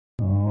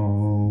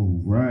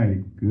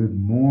right. Good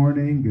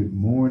morning, good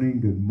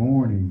morning, good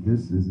morning.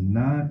 This is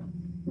not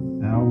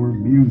our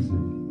music.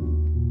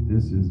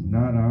 This is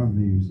not our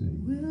music.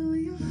 Will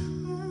your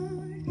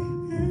heart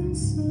and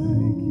soul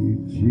Thank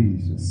you,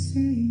 Jesus. say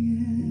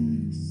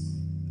yes?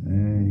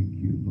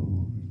 Thank you,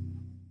 Lord.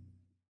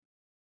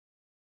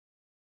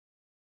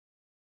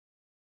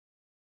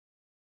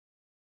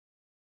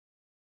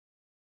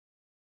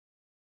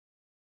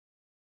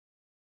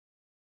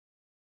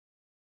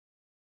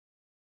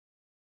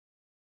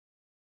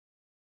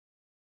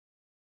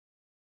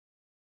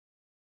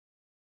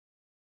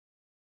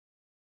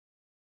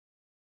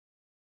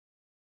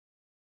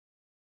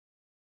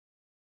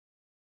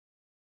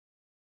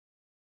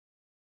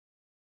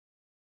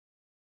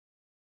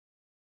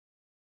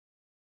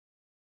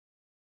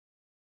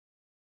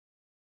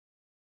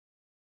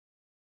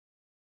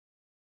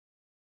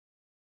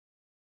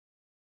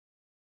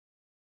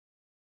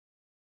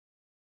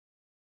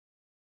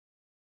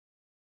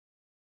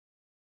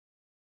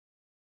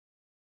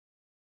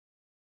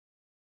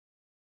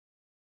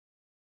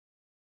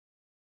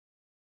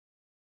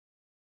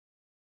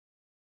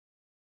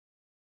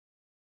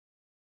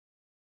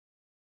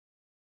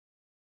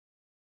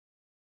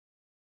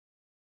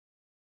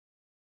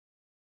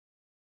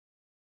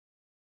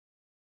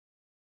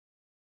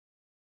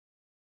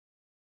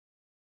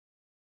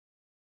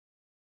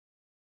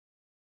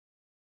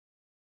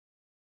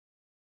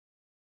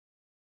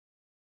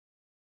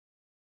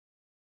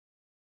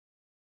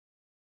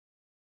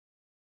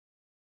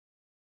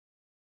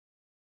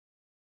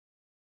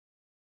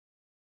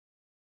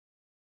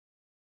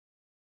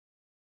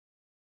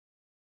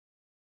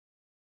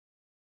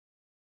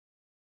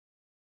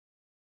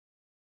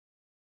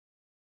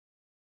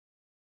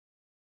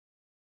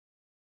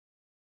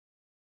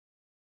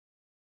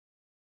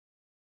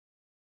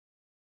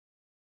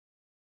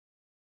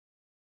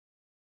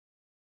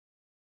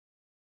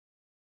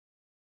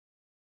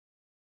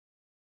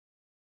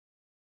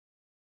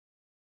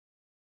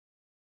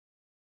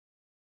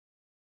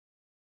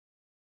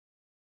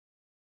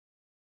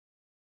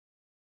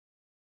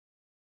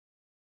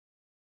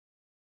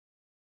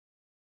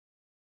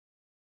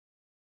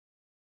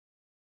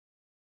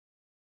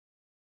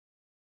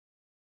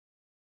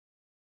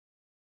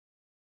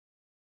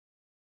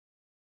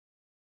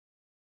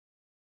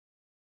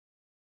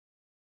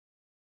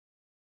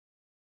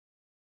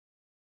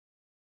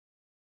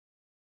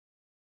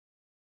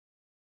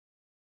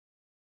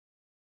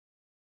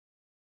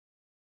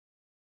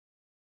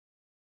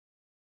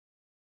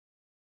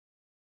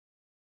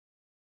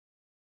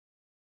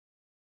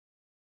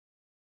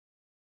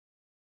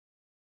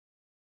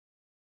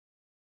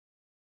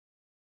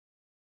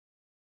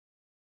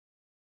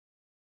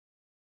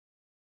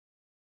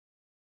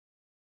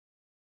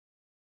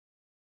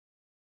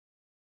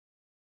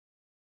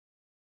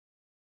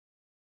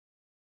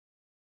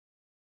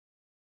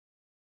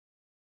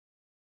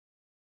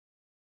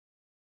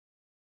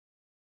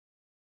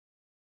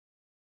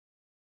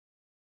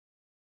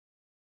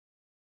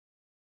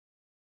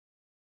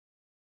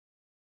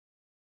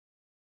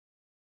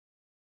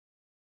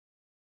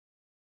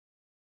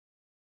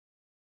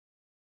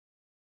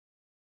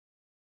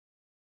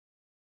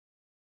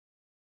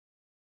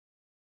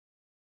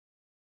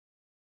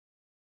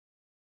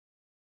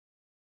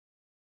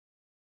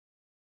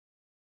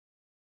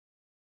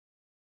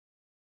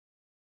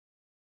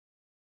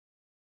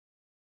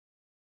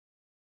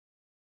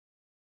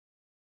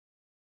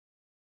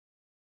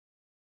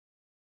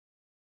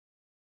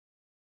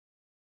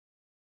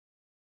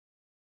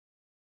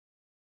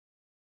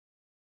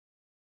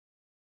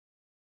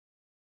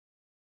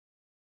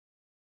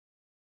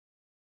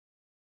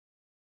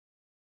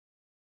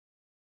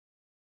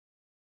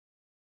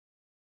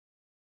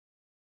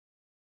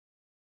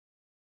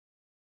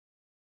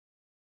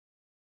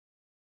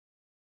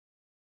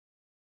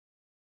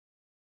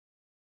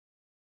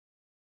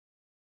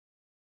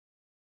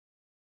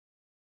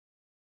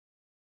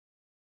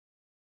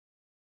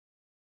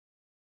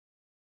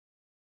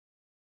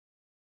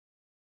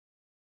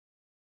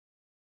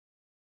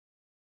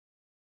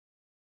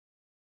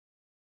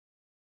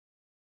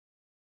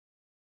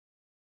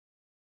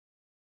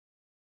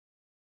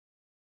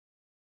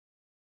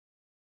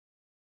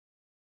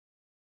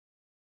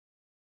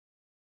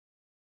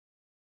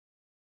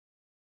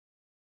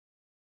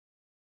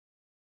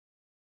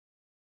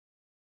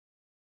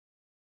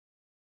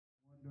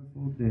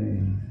 Wonderful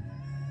day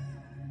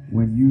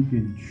when you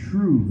can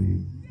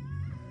truly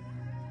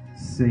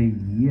say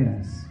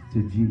yes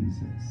to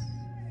Jesus.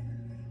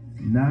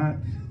 Not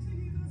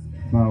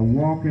by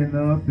walking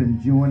up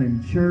and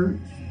joining church,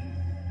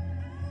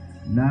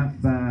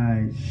 not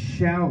by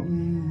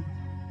shouting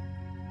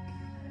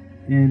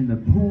in the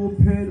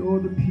pulpit or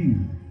the pew,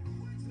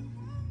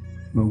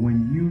 but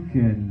when you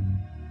can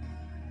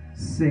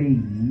say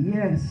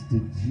yes to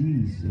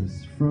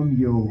Jesus from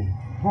your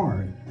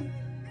heart.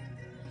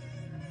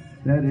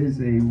 That is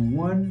a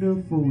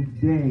wonderful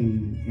day,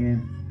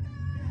 and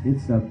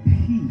it's a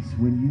peace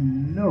when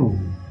you know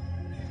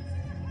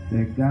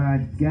that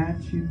God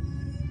got you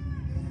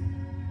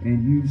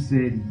and you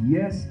said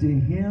yes to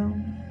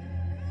Him,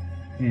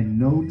 and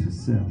no to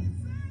self.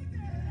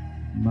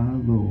 My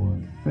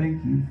Lord.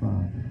 Thank you,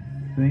 Father.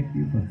 Thank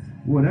you, Father.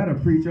 Well, that'll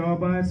preach all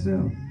by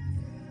itself.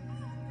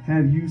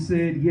 Have you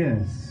said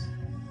yes?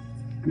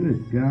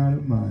 Good God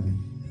Almighty.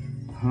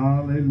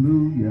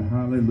 Hallelujah,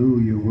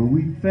 hallelujah. Well,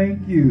 we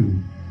thank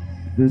you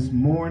this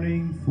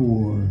morning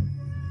for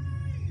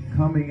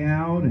coming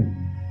out and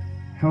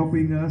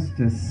helping us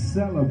to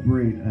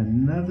celebrate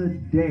another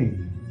day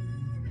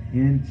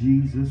in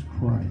Jesus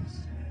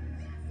Christ.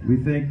 We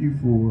thank you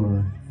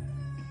for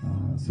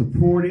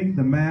supporting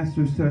the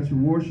Master's Touch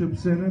Worship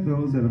Center.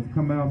 Those that have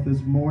come out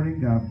this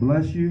morning, God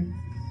bless you.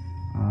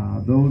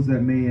 Those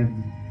that may have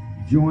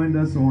joined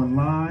us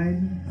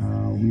online,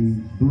 we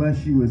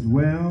bless you as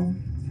well.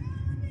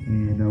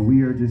 And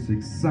we are just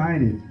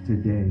excited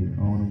today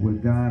on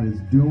what God is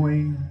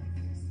doing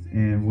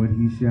and what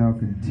he shall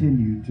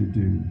continue to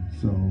do.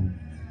 So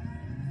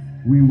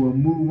we will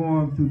move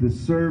on through the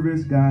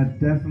service. God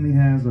definitely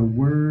has a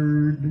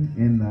word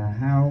in the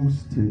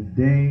house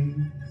today.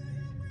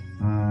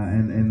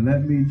 And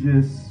let me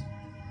just,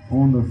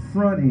 on the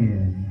front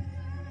end,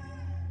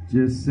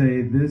 just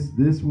say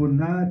this will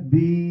not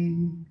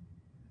be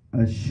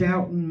a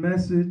shouting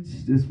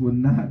message. This will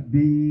not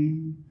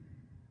be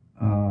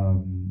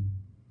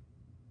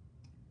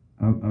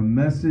a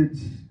message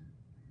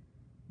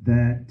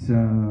that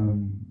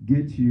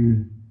gets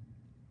you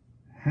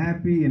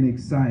happy and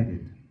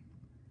excited.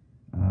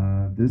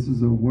 This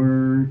is a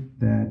word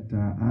that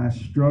I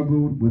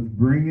struggled with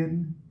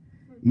bringing.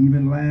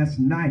 Even last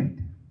night,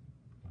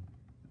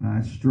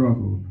 I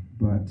struggled.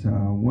 But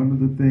one of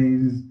the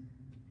things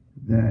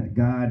that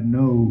God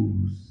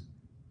knows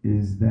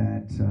is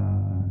that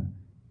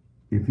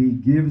if he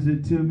gives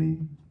it to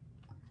me,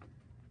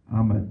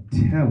 I'm going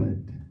to tell it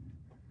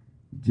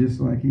just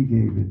like he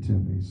gave it to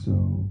me.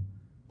 So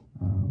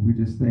we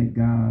just thank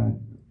God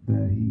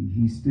that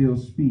he still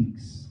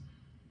speaks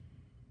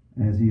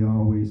as he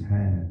always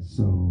has.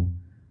 So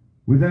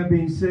with that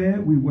being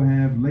said, we will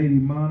have Lady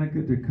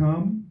Monica to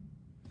come,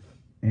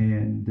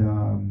 and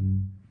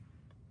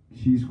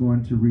she's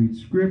going to read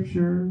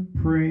scripture,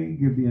 pray,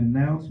 give the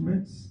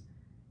announcements,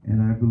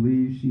 and I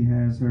believe she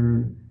has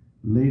her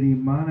Lady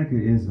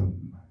Monica-ism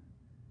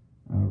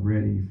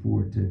ready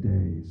for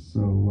today.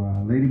 So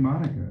Lady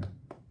Monica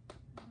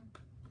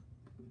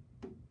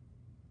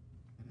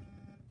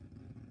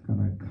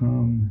gonna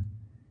come,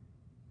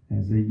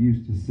 as they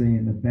used to say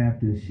in the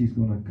Baptist, she's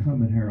gonna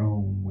come in her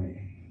own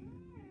way.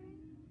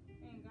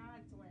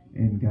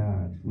 In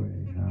God's way.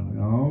 In God's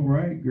way. All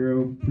right,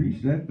 girl,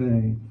 preach that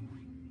thing.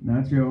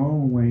 Not your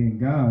own way, in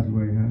God's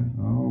way,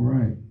 huh? All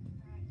right.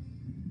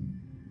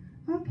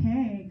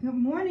 Okay. Good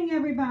morning,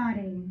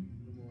 everybody.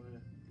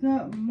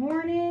 Good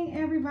morning,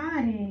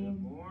 everybody.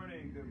 Good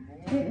morning. Good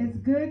morning. It is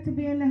good to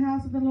be in the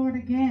house of the Lord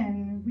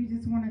again. We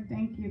just want to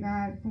thank you,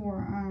 God,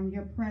 for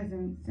your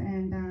presence.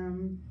 And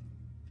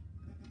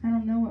I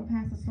don't know what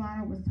Pastor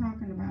Slaughter was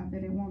talking about,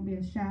 that it won't be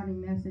a shouting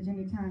message.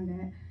 Anytime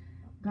that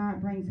God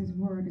brings his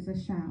word is a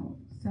shout.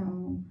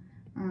 So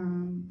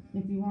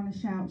if you want to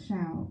shout,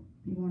 shout.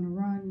 If you want to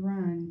run,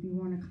 run. If you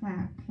want to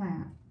clap,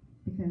 clap.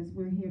 Because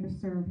we're here to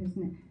serve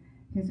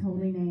his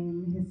holy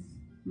name,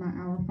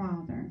 our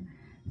Father.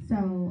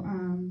 So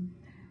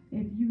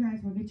if you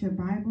guys will get your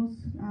Bibles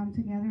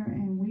together,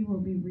 and we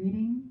will be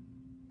reading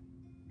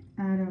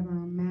out of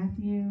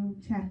Matthew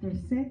chapter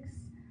 6,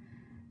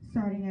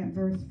 starting at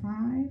verse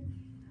 5.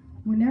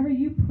 Whenever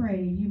you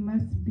pray, you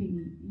must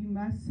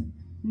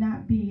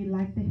not be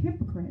like the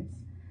hypocrites,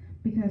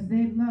 because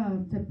they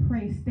love to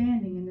pray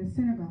standing in the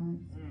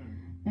synagogues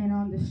and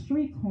on the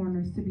street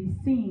corners to be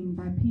seen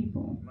by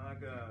people. My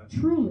God.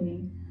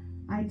 Truly,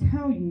 I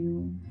tell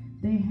you,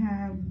 they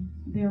have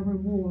their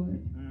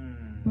reward.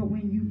 But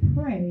when you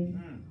pray,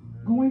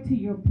 go into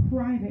your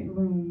private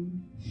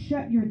room,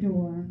 shut your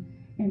door,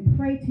 and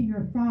pray to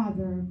your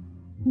Father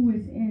who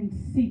is in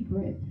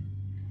secret.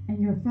 And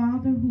your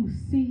Father who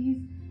sees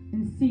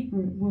in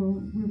secret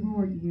will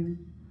reward you.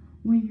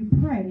 When you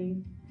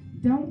pray,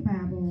 don't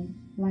babble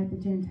like the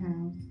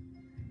Gentiles,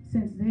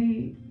 since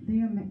they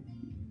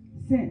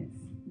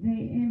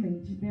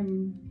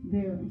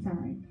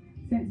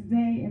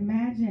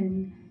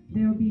imagine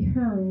they'll be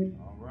heard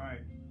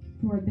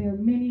for their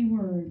many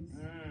words.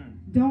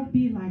 Don't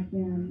be like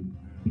them,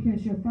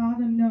 because your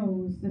Father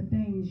knows the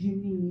things you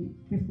need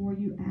before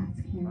you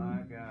ask him.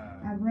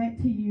 I read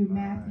to you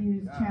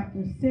Matthew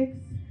chapter 6,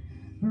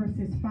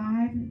 verses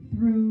 5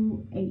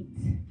 through 8.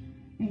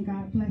 And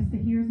God bless the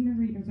hearers and the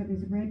readers of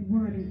his read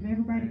word. And if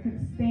everybody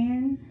could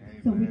stand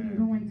so we can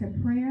go into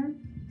prayer.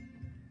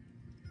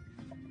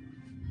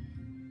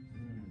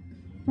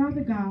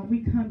 Father God,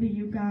 we come to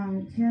you,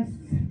 God, just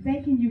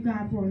thanking you,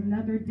 God, for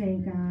another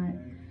day, God.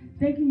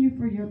 Thanking you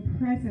for your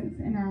presence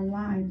in our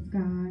lives,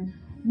 God.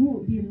 We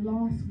would be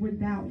lost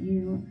without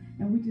you.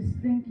 And we just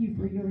thank you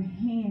for your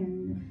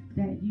hand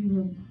that you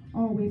have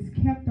always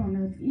kept on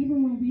us,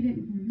 even when we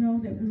didn't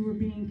know that we were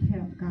being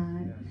kept,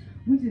 God.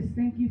 We just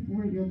thank you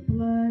for your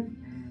blood,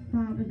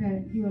 Father,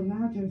 that you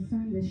allowed your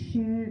son to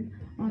shed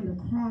on the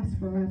cross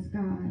for us,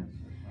 God.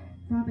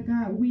 Father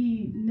God,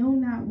 we know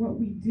not what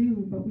we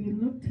do, but we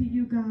look to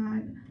you,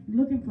 God,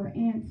 looking for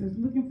answers,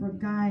 looking for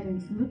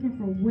guidance, looking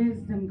for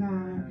wisdom,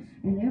 God,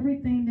 in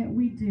everything that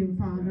we do,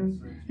 Father.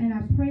 And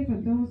I pray for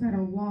those that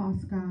are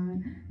lost,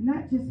 God,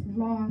 not just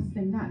lost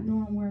and not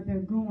knowing where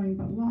they're going,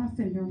 but lost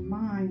in their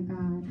mind,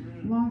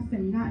 God, lost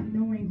in not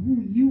knowing who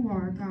you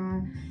are,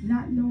 God,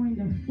 not knowing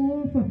the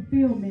full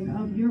fulfillment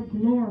of your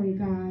glory,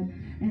 God.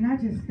 And I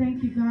just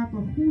thank you, God, for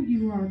who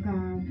you are,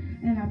 God.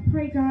 And I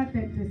pray, God,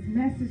 that this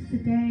message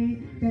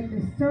today, that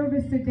this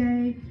service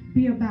today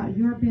be about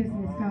your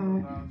business,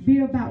 God. Be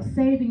about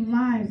saving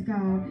lives,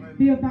 God.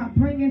 Be about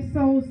bringing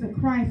souls to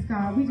Christ,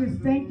 God. We just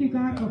thank you,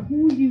 God, for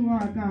who you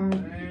are,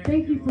 God.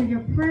 Thank you for your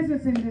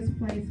presence in this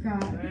place,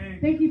 God.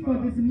 Thank you for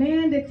this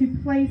man that you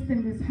placed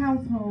in this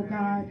household,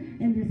 God,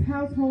 in this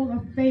household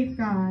of faith,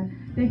 God,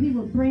 that he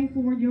would bring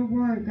forward your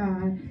word,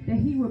 God, that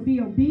he would be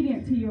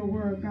obedient to your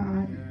word,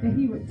 God, that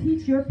he would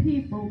teach your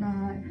people,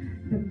 God,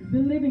 the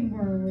living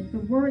word, the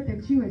word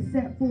that you had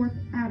set forth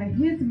out of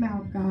his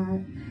mouth,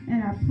 God.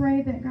 And I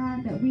pray that,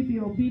 God, that we be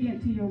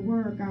obedient to your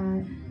word,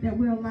 God, that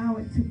we allow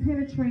it to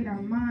penetrate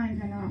our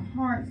minds and our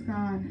hearts,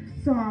 God,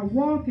 so our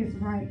walk is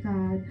right,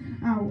 God,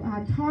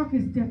 our talk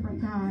is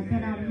different, God,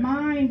 that our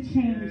mind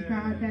change,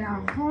 God, that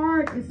our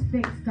heart is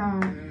fixed,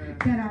 God,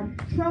 that our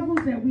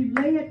troubles that we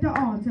lay at the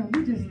altar.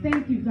 We just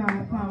thank you,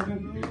 God, Father.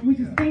 We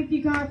just thank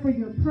you, God, for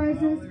your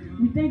presence.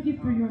 We thank you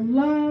for your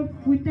love.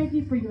 We thank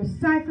you for your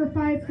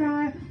sacrifice,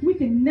 God. We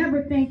can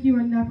never thank you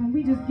enough, and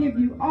we just give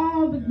you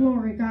all the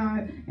glory,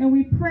 God, and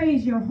we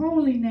praise your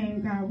holy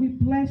name, God. We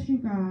bless you,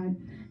 God,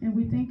 and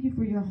we thank you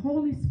for your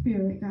Holy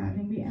Spirit, God,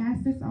 and we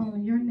ask this all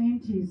in your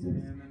name,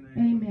 Jesus.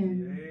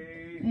 Amen.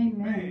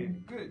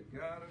 Amen. Good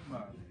God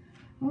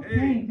Almighty.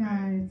 Okay,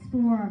 guys,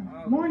 for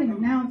morning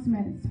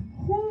announcements,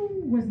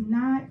 who was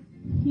not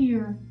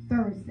here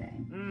Thursday?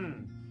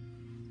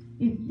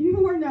 If you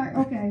were not,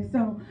 okay,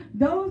 so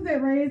those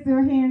that raised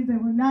their hands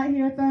that were not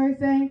here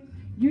Thursday,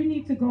 you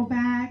need to go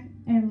back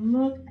and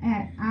look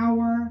at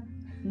our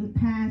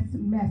past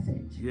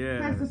message.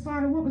 Yes. Pastor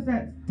Slaughter, what was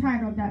that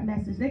title of that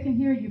message? They can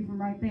hear you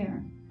from right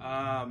there.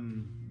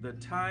 The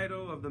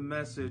title of the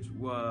message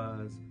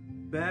was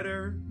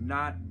Better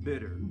Not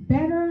Bitter.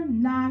 Better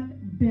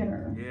Not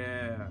Bitter.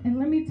 Yeah. And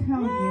let me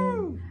tell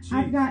you, Jesus.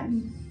 I've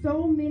gotten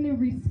so many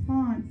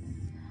responses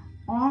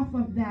off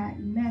of that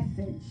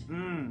message.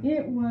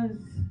 It was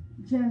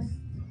just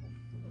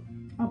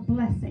a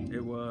blessing.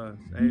 It was.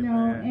 You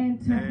know, Amen.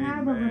 and to Amen.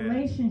 have a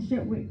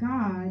relationship with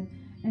God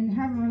and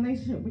have a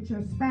relationship with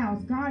your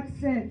spouse. God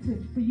said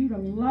for you to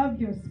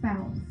love your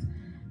spouse.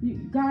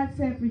 God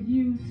said for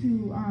you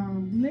to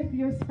lift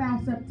your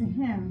spouse up to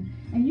him.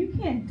 And you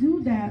can't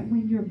do that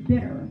when you're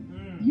bitter.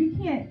 You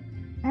can't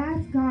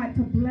ask God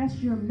to bless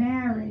your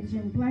marriage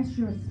and bless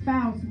your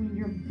spouse when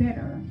you're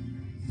bitter.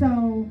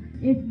 So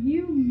if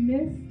you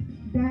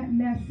missed that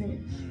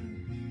message,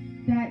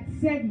 that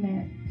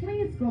segment,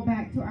 please go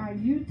back to our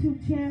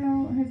YouTube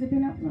channel. Has it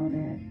been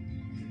uploaded?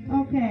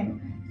 Okay.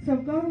 So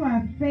go to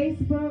our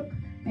Facebook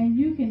and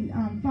you can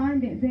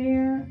find it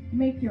there.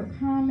 Make your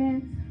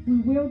comments. We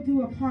will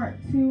do a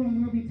part 2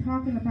 and we'll be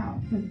talking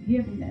about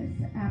forgiveness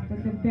after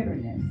the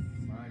bitterness.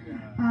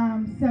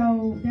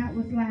 So that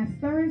was last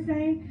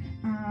Thursday.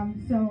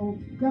 So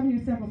govern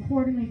yourself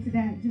accordingly to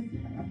that. Just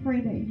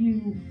pray that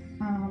you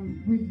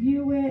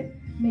review it,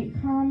 make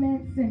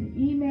comments and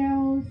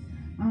emails.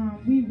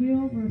 We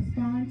will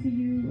respond to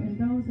you, and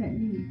those that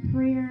need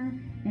prayer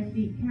and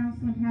need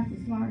counseling, Pastor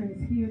Slaughter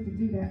is here to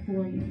do that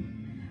for you.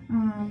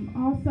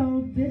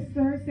 Also, this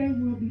Thursday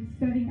we'll be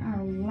studying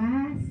our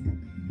last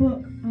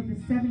book of the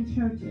 7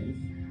 churches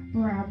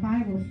for our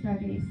Bible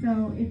study.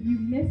 So if you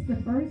missed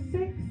the first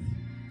 6,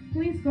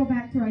 please go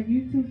back to our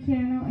YouTube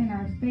channel and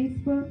our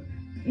Facebook.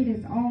 It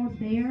is all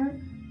there.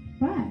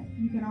 But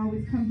you can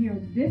always come here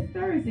this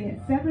Thursday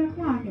at 7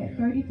 o'clock at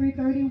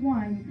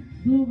 3331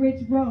 Blue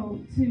Ridge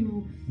Road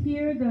to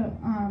hear the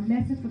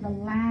message for the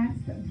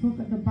last book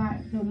of the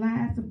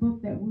last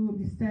book that we will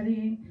be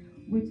studying,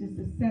 which is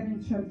the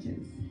 7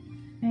 churches.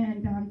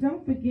 And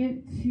don't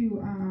forget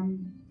to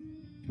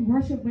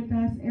worship with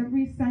us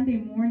every Sunday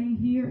morning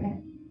here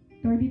at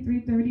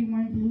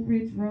 3331 Blue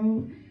Ridge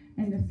Road.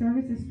 And the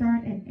services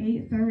start at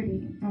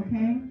 8:30,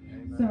 okay?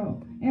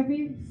 So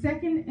every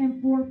second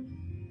and fourth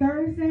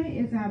Thursday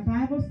is our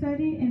Bible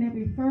study, and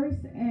every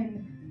first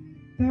and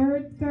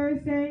third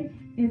Thursday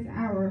is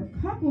our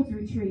couples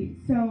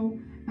retreat. So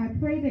I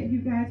pray that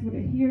you guys would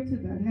adhere to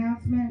the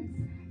announcements,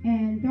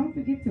 and don't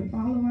forget to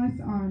follow us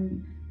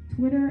on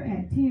Twitter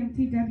at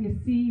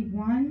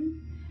TMTWC1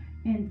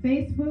 and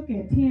Facebook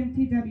at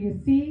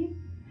TMTWC,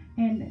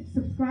 and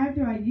subscribe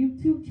to our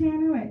YouTube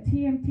channel at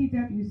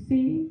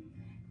TMTWC.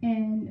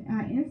 And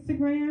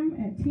Instagram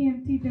at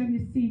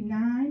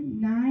TMTWC9.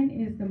 9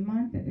 is the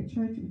month that the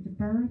church was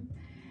birthed.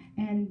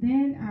 And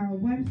then our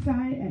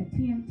website at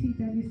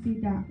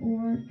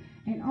TMTWC.org.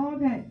 And all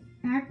that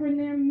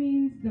acronym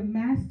means the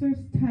Master's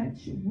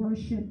Touch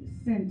Worship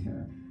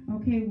Center.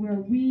 Okay,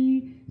 where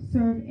we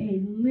serve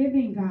a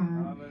living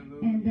God.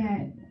 Hallelujah. And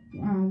that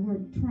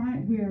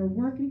we are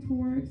working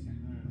towards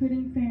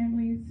putting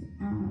families,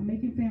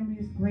 making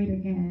families great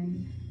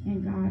again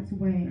in God's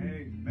way.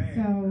 Amen.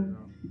 So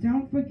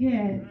don't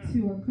forget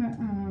to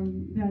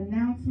the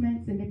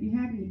announcements, and if you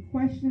have any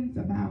questions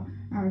about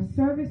our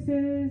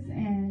services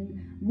and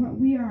what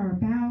we are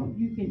about,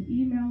 you can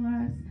email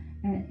us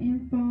at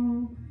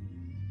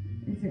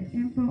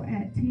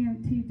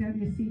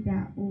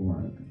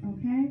info@tmtwc.org.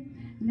 Okay?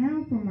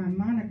 Now for my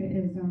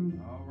Monica-ism.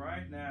 All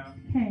right now.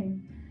 Okay.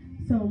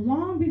 So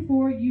long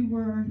before you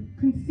were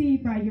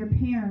conceived by your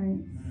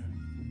parents,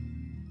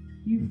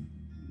 you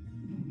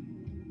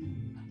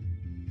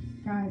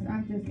guys,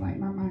 I'm just like,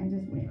 my mind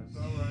just went. That's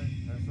all right.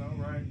 That's all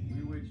right.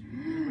 We with you.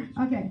 We with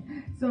you. Okay.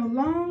 So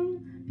long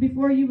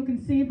before you were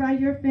conceived by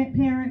your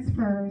parents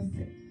first,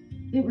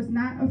 it was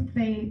not of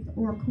faith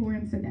or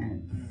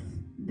coincidence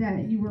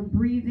that you were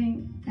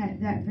breathing at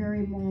that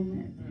very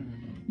moment.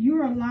 You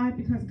are alive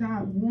because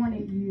God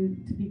wanted you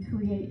to be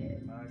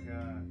created. My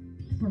God.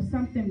 For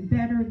something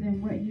better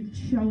than what you've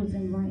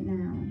chosen right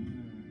now.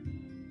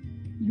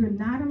 You're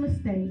not a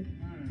mistake.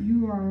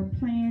 You are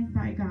planned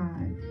by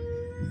God.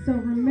 So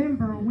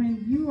remember,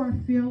 when you are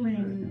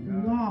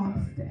feeling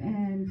lost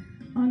and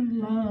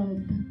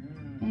unloved,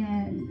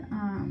 and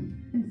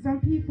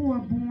some people are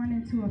born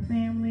into a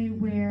family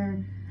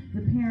where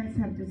the parents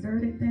have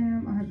deserted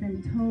them or have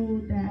been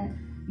told that,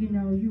 you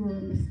know, you were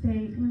a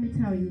mistake. Let me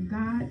tell you,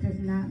 God does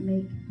not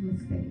make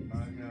mistakes.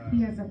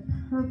 He has a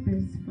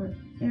purpose for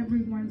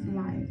everyone's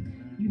life.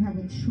 You have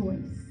a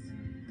choice.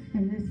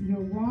 And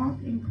your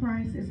walk in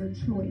Christ is a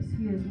choice.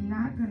 He is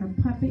not going to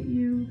puppet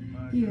you.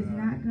 He is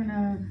not going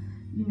to,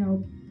 you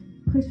know,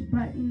 push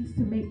buttons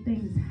to make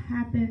things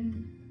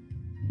happen.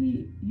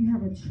 You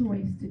have a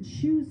choice to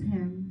choose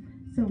him.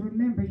 So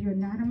remember, you're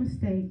not a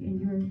mistake,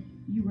 and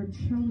you were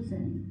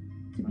chosen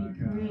to be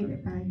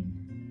created by him.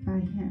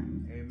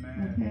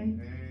 Amen. Okay?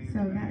 Amen. So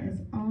that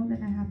is all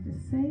that I have to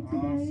say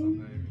today.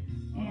 Awesome,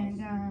 And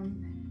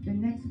the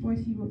next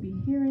voice you will be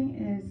hearing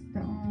is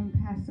the own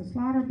Pastor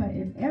Slaughter. But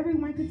if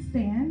everyone could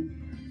stand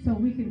so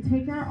we can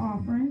take our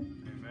offering.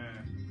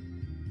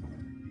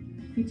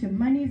 Amen. Get your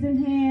monies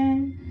in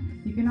hand.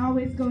 You can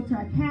always go to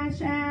our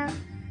Cash App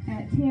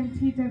at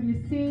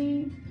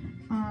TMTWC.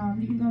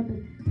 You can go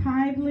to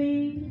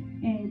Tithely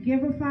and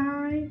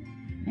Giveify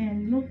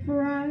and look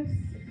for us.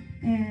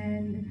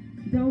 And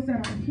those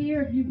that are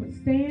here, if you would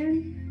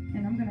stand.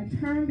 And I'm going to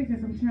turn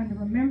because I'm trying to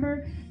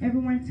remember.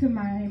 Everyone to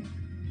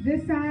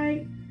this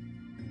side,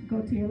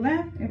 go to your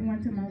left.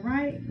 Everyone to my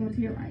right, go to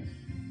your right.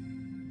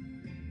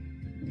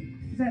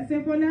 Is that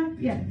simple enough?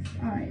 Yes.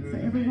 All right. So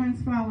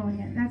everyone's following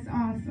it. That's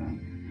awesome.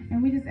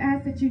 And we just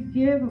ask that you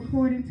give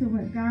according to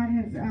what God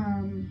has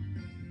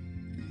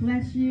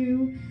blessed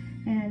you.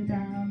 And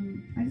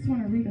I just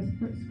want to read a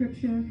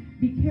scripture.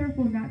 Be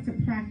careful not to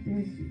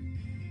practice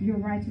your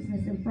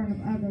righteousness in front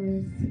of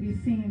others to be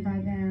seen by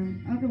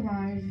them.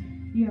 Otherwise,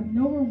 you have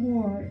no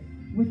reward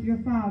with your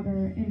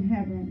Father in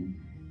heaven.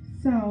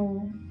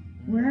 So,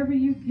 wherever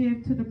you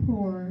give to the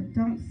poor,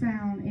 don't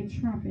sound a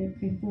trumpet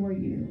before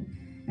you,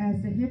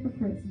 as the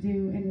hypocrites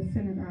do in the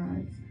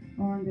synagogues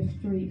or on the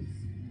streets,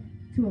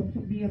 to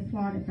be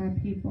applauded by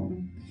people.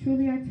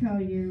 Truly I tell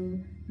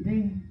you,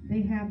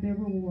 they have their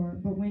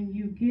reward. But when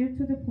you give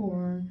to the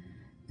poor,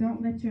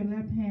 don't let your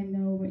left hand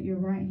know what your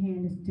right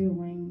hand is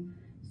doing,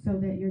 so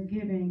that your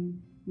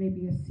giving may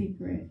be a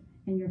secret,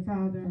 and your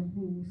Father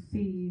who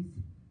sees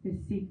the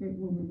secret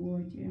will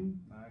reward you.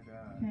 My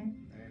God. Okay?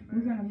 Amen.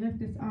 We're going to lift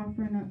this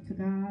offering up to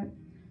God.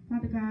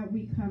 Father God,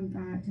 we come,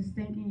 God, just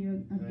thanking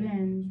you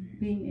again,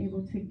 being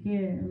able to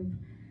give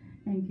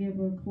and give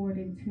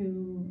according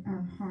to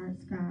our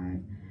hearts,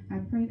 God. I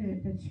pray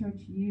that the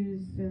church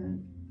use the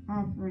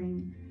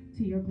offering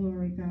to your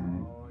glory,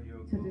 God,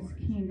 to this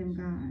kingdom,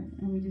 God.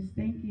 And we just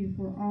thank you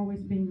for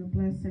always being a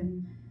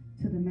blessing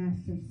to the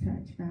Master's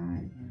touch,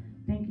 God.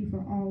 Thank you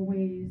for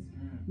always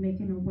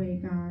making a way,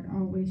 God,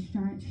 always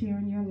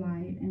sharing your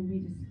light. And we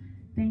just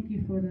thank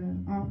you for the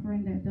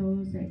offering that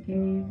those that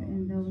gave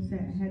and those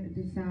that had the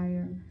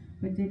desire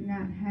but did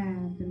not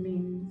have the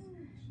means.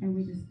 And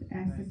we just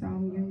ask this all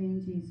in your name,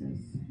 Jesus.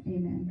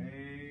 Amen.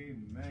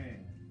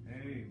 Amen.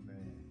 Amen.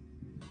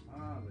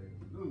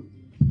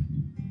 Hallelujah.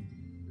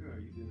 Girl,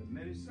 you did a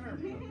mini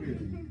sermon up here.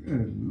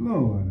 Good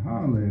Lord.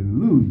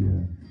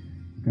 Hallelujah.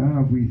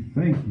 God, we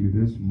thank you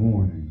this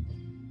morning.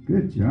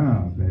 Good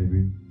job,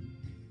 baby.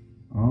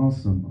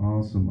 Awesome,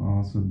 awesome,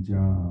 awesome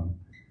job.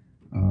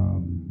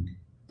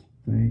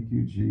 Thank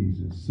you,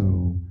 Jesus.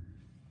 So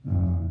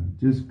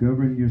just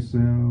govern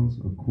yourselves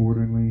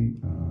accordingly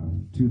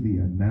to the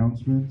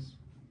announcements.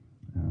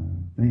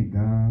 Thank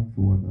God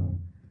for the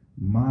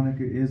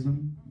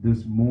Monica-ism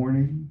this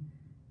morning.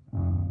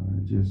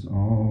 Just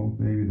all,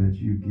 baby, that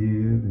you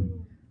give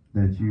and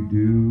that you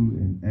do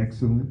in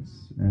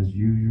excellence as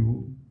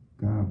usual.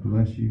 God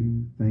bless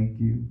you. Thank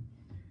you.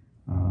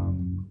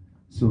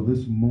 So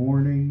this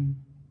morning,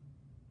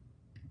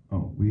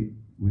 we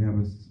have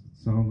a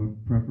song of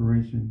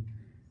preparation,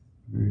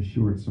 very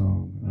short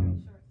song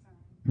of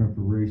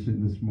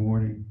preparation this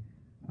morning.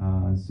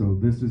 So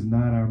this is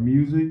not our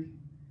music,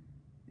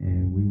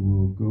 and we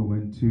will go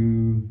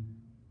into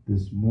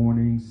this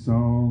morning's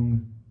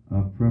song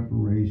of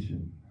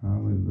preparation.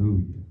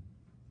 Hallelujah.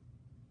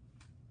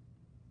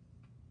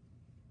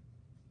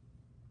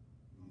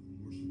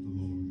 Worship the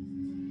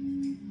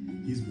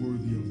Lord. He's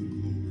worthy of the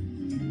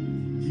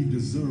glory. He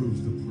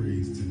deserves the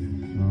praise today.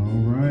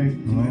 All right,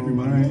 all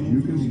right.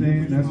 You can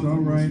stand. That's all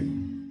right.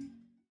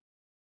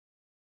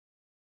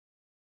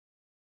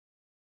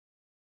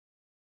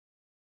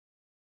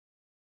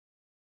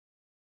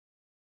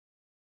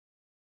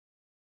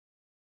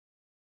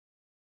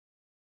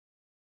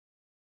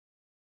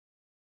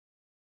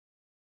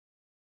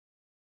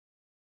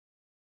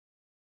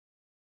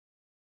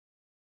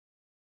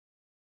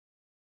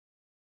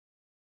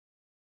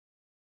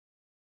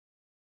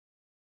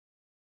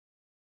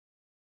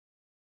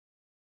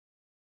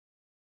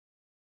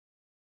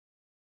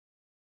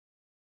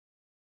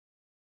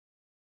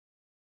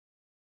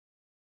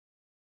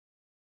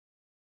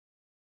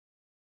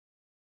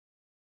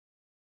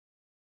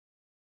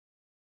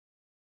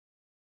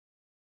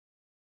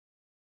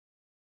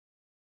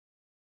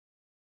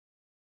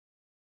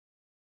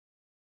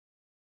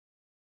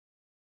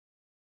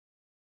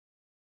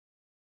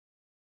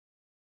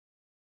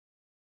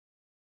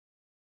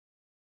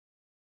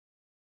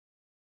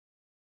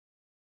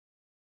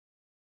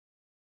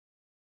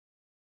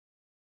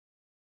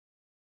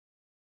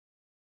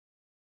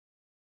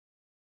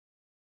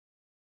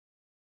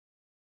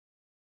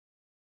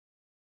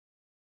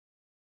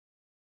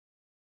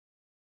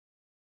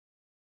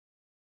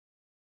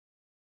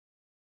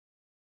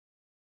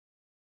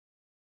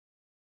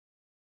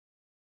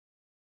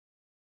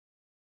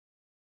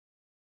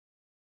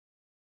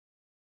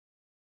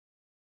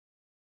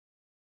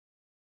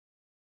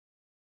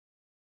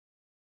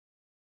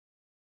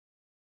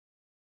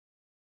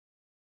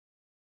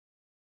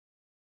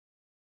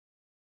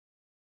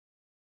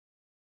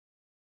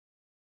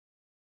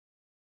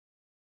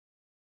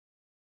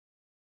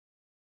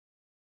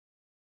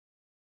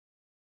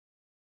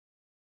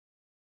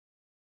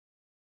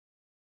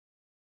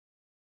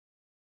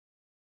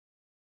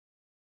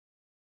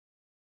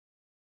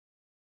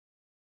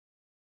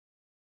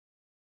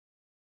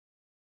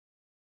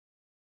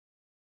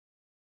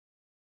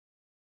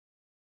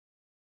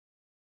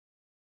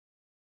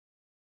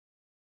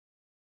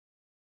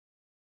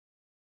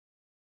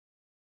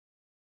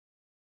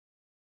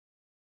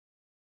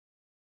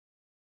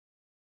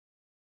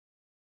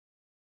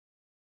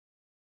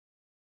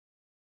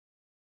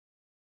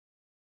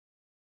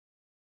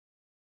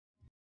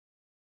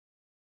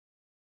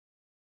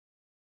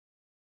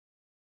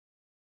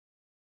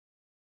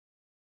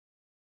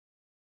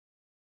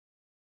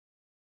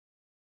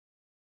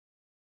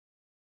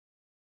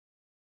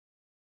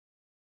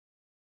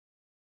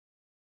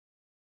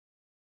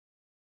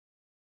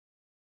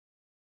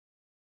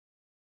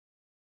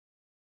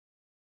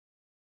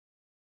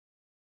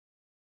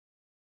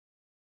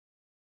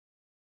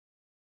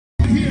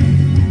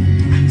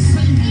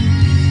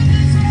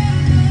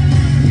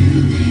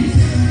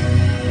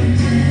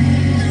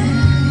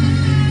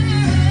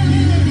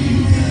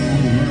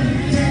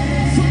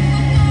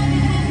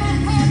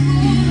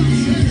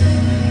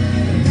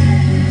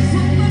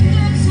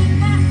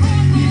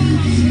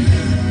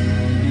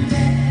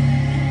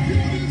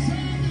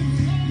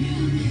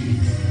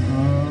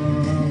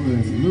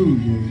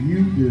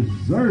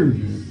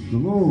 Deserve it.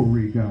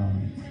 Glory,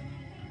 God.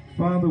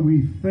 Father,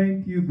 we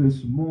thank you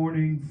this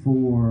morning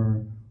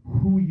for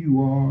who you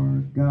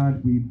are.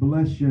 God, we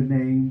bless your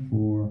name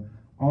for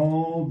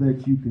all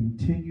that you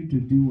continue to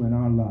do in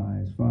our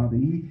lives. Father,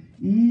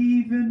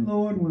 even,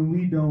 Lord, when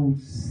we don't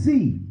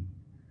see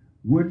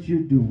what you're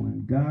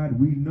doing, God,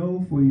 we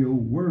know for your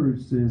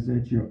word says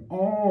that you're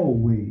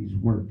always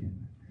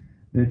working,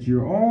 that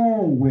you're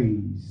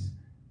always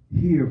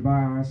here by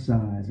our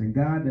sides. And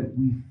God, that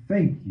we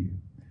thank you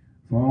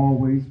for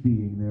always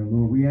being there,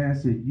 Lord. We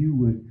ask that you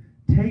would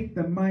take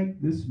the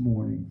mic this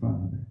morning,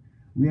 Father.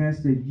 We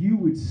ask that you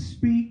would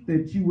speak,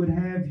 that you would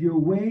have your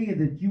way, and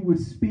that you would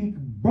speak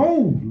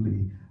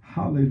boldly.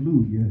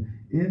 Hallelujah.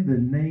 In the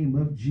name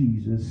of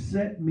Jesus.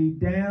 Set me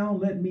down.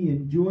 Let me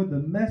enjoy the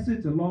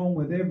message along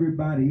with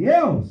everybody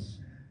else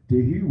to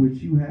hear what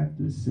you have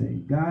to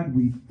say. God,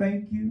 we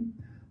thank you.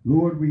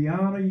 Lord, we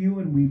honor you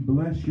and we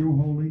bless your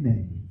holy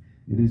name.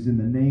 It is in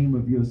the name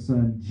of your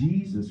Son,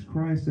 Jesus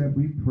Christ, that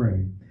we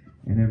pray.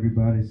 And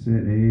everybody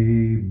said,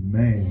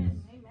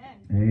 amen.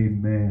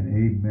 Amen.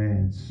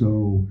 Amen.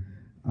 So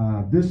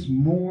this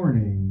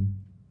morning,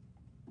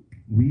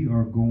 we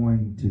are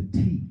going to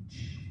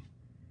teach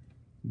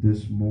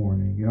this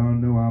morning. Y'all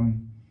know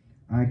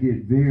I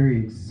get very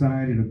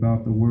excited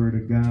about the Word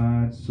of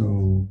God,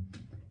 so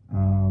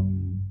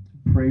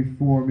pray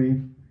for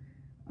me.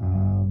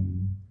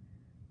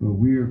 But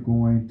we are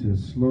going to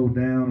slow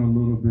down a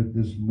little bit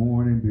this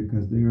morning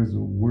because there is a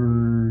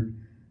word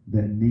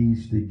that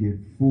needs to get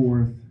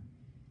forth,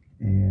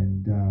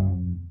 and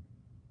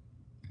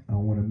I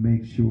want to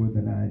make sure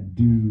that I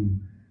do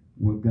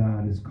what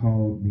God has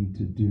called me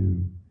to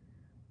do.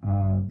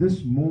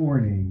 This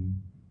morning,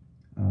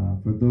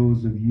 for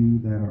those of you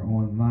that are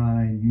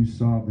online, you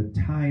saw the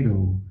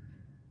title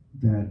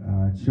that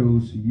I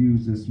chose to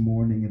use this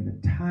morning, and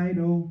the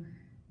title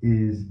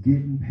is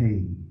Getting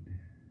Paid.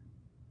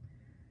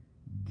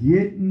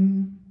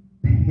 Getting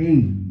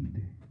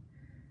paid.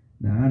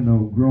 Now, I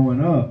know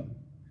growing up,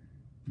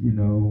 you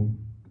know,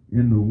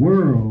 in the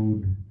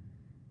world,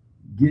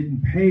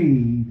 getting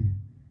paid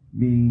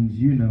means,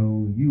 you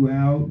know, you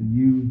out and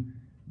you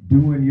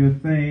doing your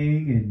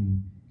thing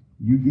and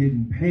you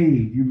getting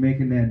paid. You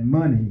making that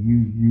money.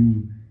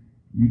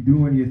 You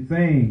doing your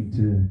thing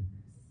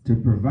to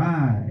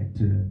provide,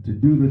 to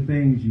do the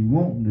things you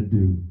want to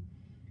do.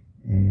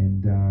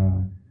 And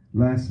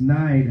last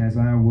night, as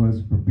I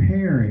was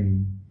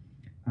preparing,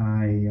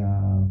 I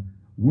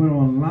went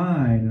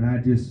online and I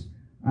just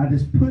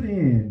put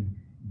in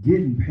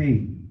getting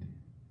paid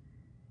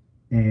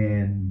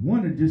and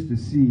wanted just to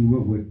see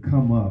what would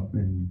come up,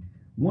 and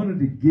wanted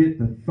to get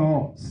the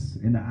thoughts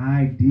and the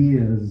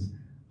ideas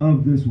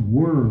of this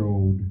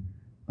world,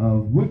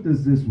 of what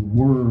does this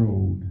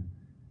world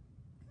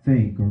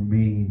think or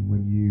mean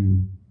when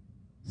you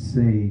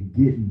say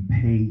getting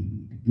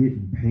paid,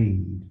 getting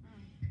paid.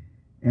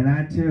 And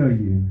I tell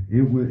you,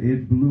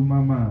 it blew my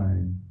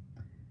mind.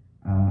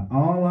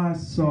 All I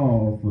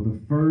saw for the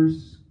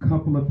first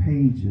couple of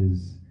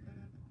pages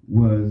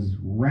was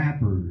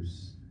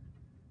rappers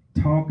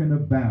talking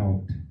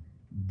about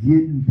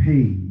getting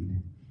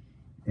paid.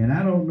 And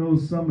I don't know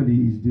some of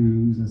these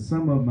dudes, and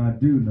some of them I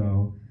do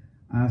know.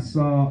 I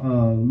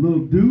saw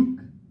Lil Duke.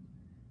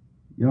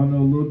 Y'all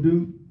know Lil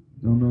Duke?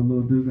 Don't know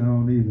Lil Duke? I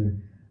don't either.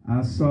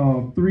 I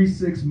saw 3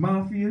 6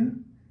 Mafia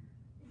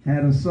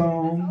had a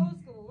song,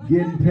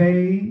 Getting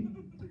Paid.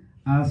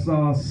 I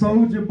saw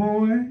Soulja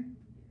Boy,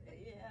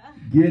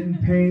 Getting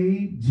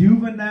Paid.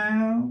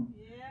 Juvenile,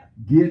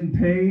 Getting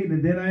Paid.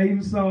 And then I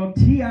even saw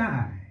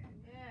T.I.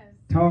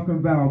 talking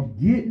about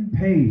getting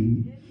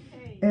paid.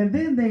 And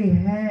then they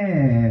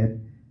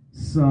had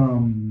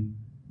some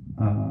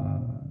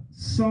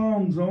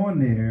songs on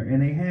there,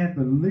 and they had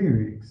the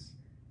lyrics.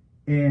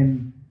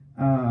 And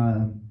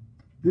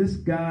this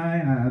guy,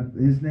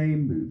 his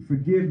name,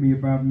 forgive me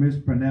if I've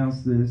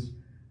mispronounced this,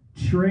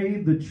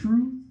 Trade the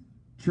Truth.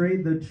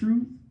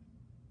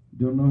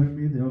 Don't know him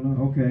either? Don't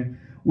know? Okay.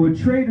 Well,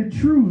 Trade the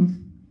Truth,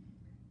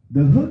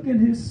 the hook in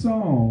his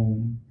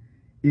song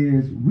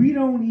is, we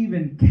don't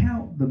even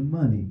count the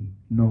money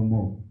no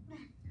more.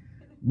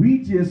 We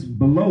just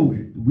blow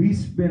it. We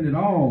spend it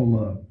all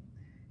up.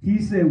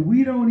 He said,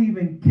 we don't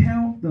even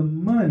count the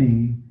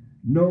money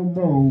no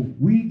more.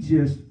 We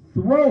just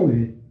throw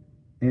it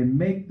and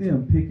make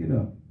them pick it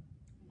up.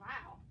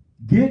 Wow.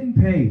 Getting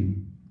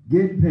paid.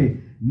 Getting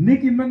paid.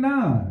 Nicki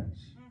Minaj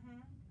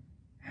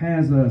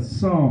has a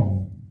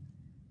song,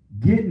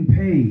 Getting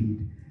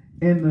Paid.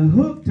 And the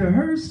hook to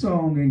her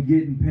song and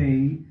Getting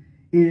Paid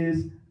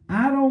is,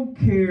 I don't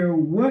care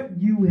what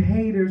you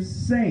haters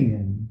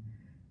saying,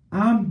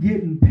 I'm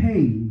getting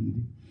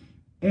paid.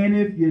 And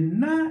if you're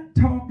not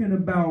talking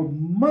about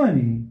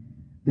money,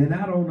 then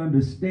I don't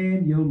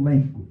understand your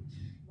language.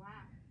 Wow.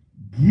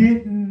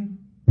 Getting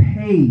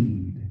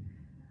paid.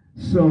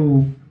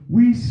 So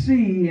we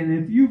see, and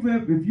if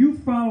you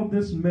followed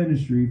this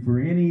ministry for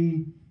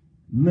any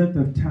length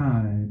of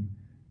time,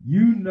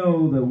 you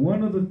know that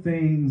one of the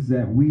things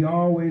that we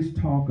always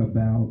talk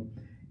about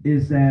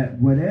is that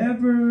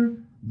whatever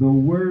the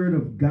Word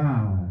of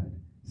God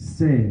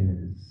says,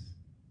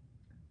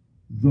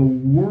 the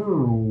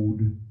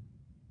world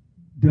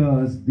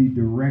does the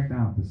direct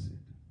opposite.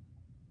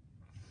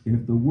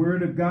 If the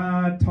Word of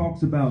God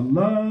talks about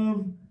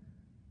love,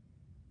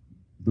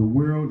 the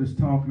world is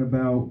talking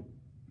about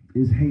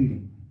is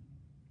hating.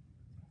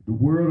 The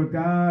Word of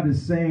God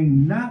is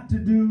saying not to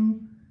do,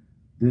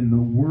 then the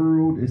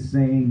world is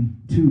saying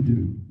to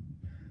do.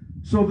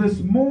 So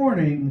this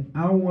morning,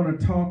 I want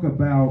to talk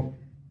about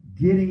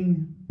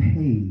getting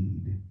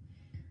paid.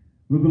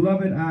 But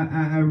beloved,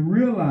 I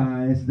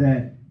realize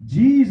that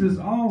Jesus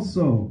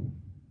also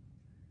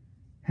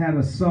had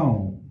a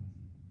song.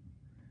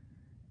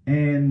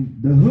 And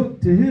the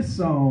hook to his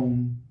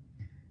song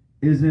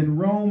is in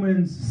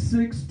Romans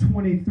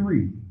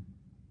 6:23.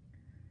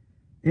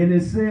 And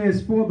it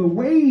says, for the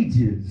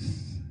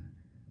wages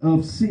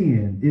of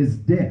sin is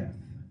death,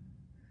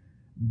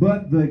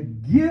 but the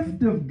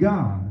gift of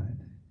God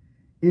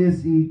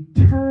is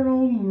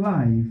eternal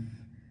life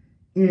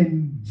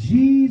in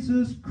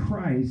Jesus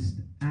Christ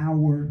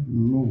our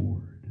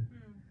Lord.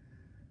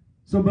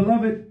 So,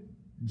 beloved,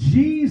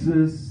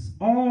 Jesus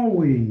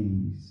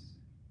always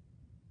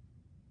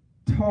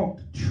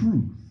talked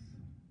truth.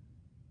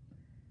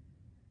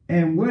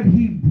 And what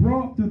he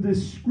brought through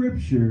this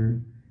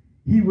scripture,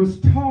 he was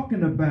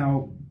talking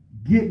about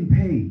getting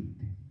paid.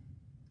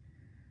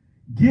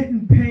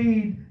 Getting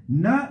paid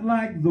not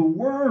like the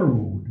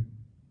world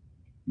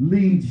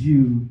leads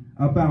you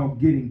about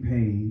getting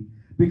paid.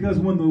 Because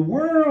when the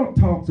world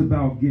talks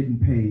about getting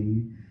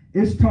paid,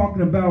 it's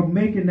talking about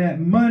making that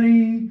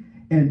money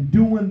and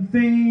doing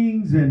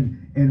things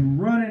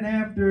and running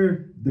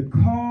after the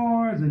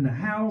cars and the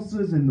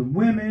houses and the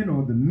women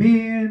or the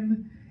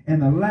men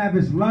and the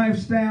lavish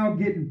lifestyle,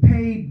 getting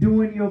paid,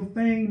 doing your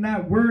thing,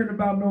 not worrying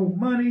about no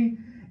money.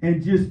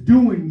 and just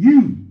doing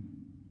you.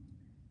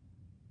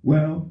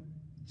 Well,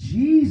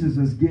 Jesus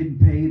is getting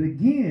paid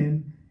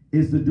again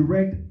is the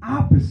direct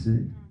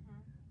opposite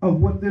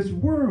of what this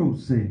world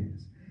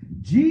says.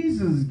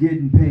 Jesus is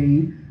getting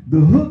paid. The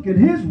hook in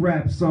his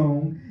rap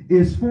song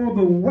is for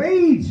the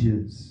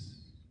wages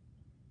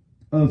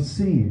of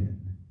sin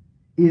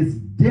is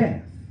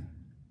death,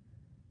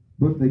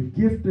 but the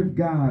gift of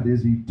God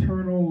is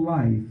eternal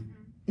life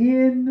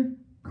in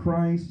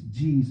Christ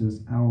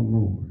Jesus our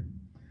Lord.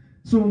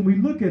 So when we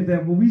look at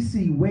that, when we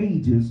see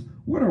wages,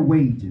 what are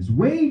wages?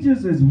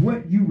 Wages is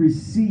what you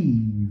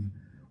receive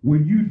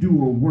when you do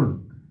a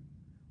work.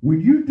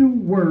 When you do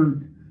work,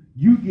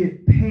 you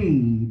get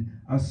paid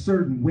a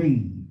certain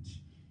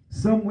wage.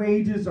 Some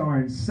wages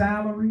are in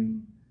salary.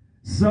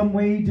 Some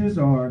wages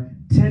are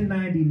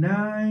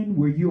 1099,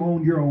 where you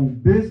own your own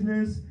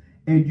business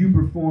and you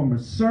perform a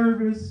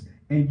service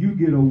and you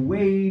get a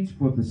wage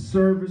for the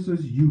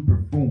services you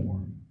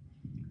perform.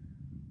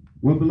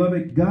 Well,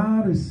 beloved,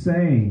 God is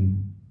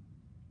saying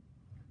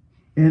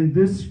in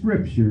this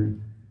scripture,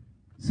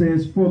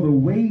 says for the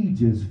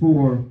wages,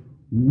 for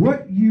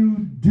what you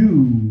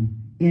do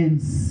in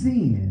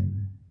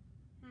sin,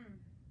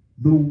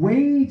 the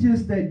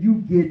wages that you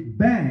get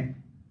back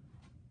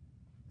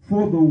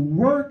for the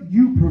work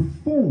you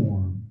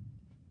perform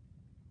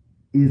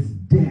is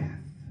death.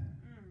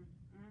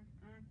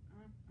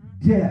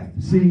 Death.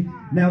 See,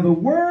 now the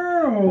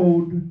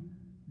world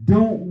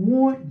don't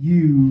want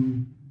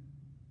you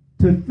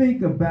to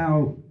think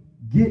about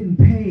getting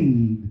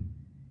paid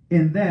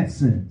in that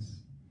sense.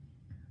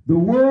 The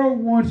world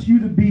wants you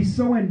to be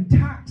so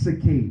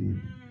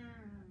intoxicated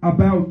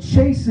about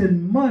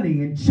chasing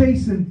money and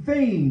chasing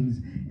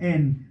things.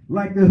 And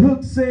like the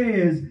hook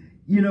says,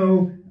 you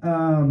know,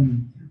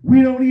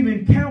 we don't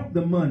even count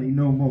the money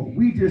no more.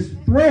 We just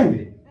throw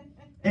it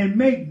and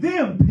make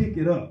them pick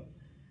it up.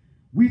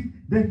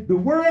 The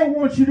world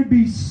wants you to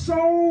be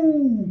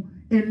so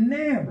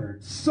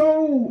enamored,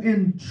 so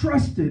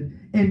entrusted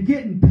in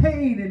getting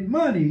paid in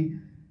money.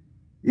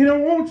 It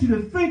don't want you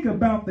to think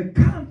about the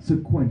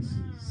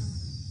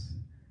consequences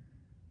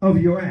of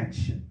your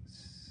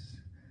actions.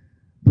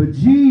 But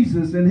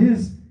Jesus and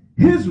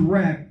his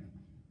rap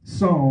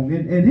song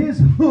and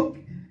his hook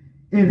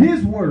in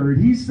his word,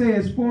 he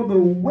says, for the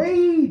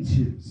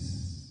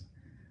wages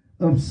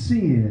of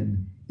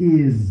sin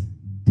is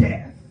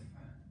death.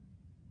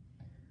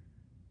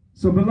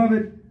 So,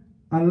 beloved,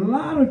 a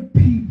lot of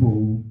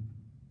people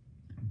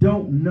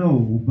don't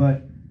know,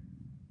 but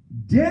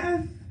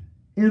death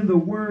in the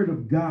word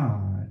of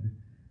God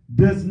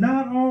does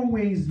not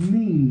always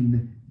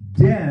mean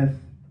death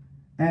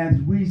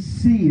as we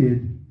see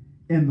it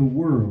in the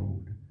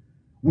world.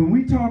 When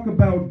we talk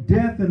about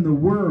death in the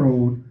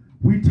world,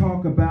 we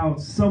talk about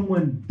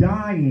someone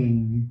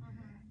dying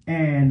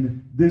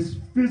and this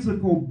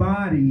physical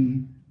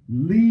body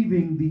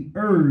leaving the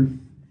earth,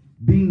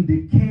 being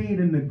decayed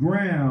in the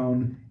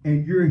ground,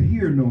 and you're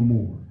here no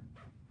more.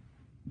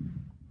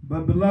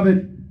 But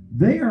beloved,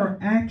 there are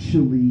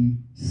actually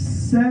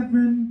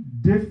 7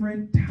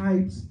 different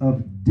types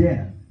of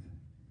death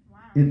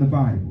in the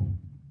Bible.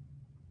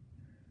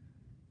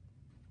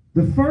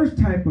 The first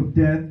type of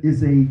death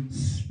is a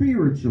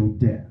spiritual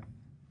death,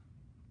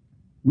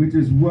 which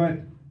is what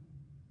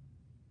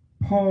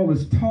Paul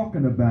is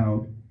talking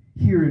about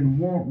here in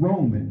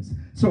Romans.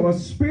 So a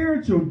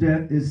spiritual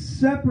death is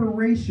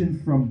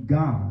separation from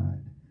God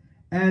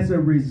as a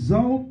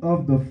result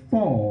of the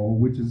fall,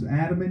 which is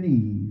Adam and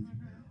Eve.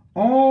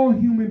 All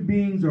human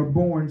beings are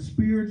born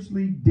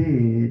spiritually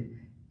dead,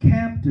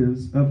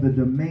 captives of the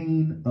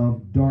domain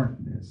of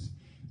darkness.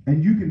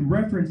 And you can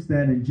reference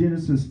that in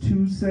Genesis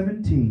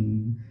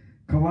 2:17,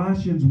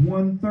 Colossians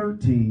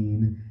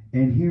 1:13,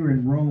 and here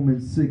in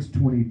Romans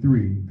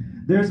 6:23.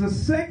 There's a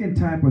second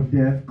type of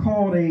death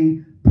called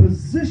a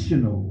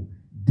positional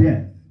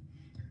death.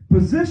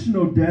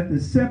 Positional death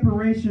is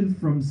separation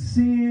from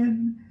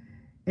sin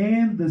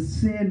and the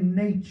sin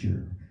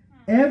nature.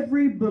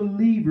 Every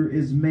believer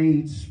is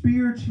made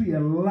spiritually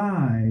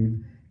alive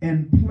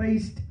and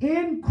placed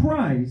in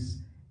Christ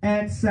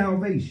at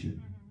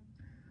salvation.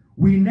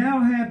 We now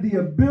have the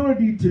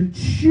ability to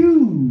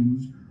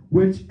choose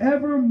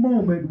whichever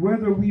moment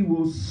whether we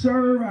will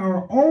serve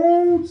our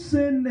old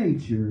sin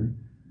nature,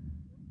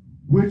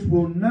 which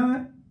will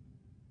not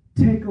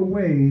take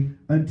away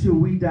until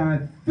we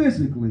die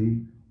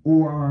physically,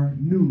 or our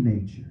new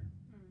nature.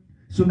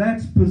 So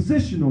that's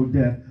positional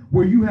death,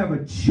 where you have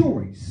a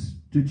choice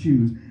to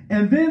choose.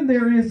 And then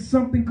there is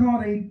something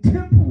called a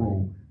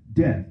temporal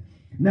death.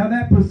 Now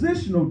that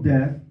positional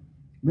death,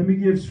 let me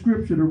give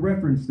scripture to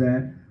reference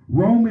that.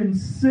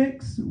 Romans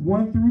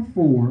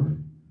 6:1-4,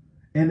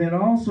 and then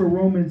also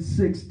Romans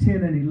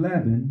 6:10 and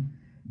 11,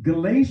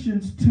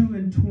 Galatians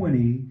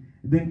 2:20,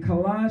 then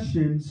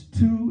Colossians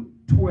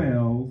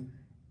 2:12,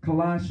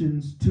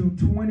 Colossians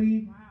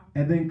 2:20,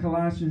 and then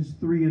Colossians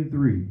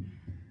 3:3.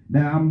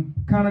 Now I'm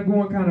kind of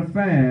going kind of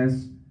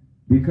fast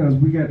because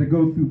we got to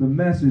go through the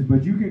message,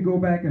 but you can go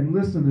back and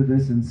listen to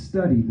this and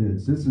study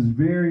this. This is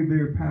very,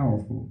 very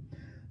powerful.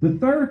 The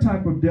third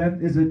type of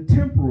death is a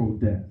temporal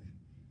death.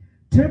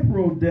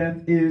 Temporal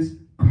death is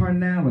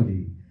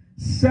carnality,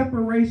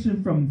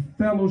 separation from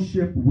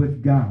fellowship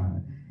with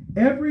God.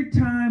 Every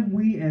time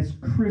we as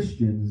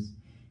Christians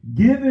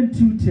give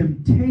into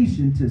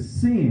temptation to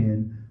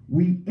sin,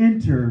 we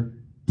enter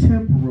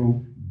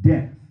temporal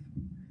death.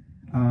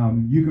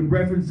 You can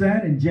reference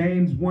that in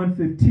James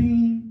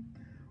 1:15,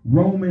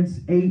 Romans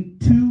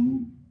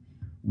 8:2,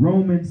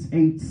 Romans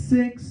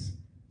 8:6,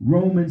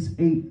 Romans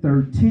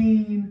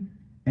 8:13,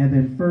 and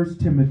then 1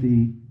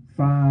 Timothy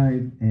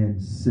 5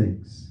 and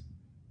 6.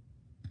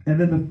 And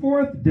then the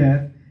fourth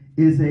death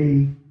is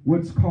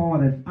what's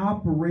called an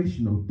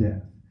operational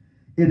death.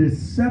 It is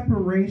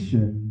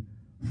separation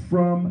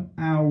from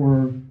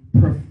our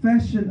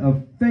profession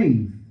of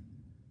faith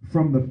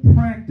from the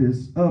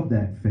practice of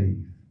that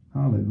faith.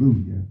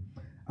 Hallelujah.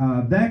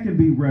 That can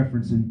be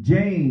referenced in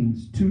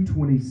James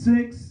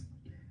 2:26,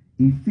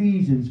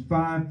 Ephesians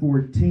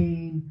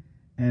 5:14,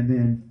 and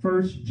then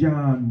 1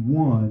 John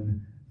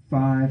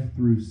 1:5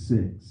 through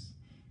 6.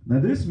 Now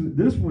this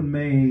one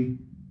may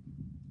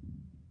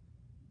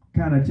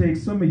kind of take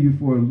some of you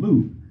for a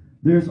loop.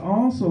 There's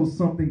also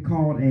something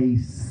called a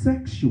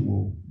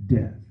sexual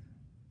death.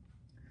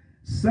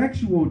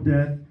 Sexual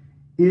death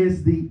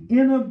is the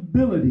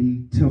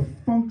inability to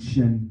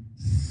function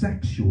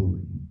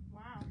sexually.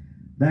 Wow.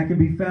 That can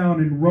be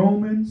found in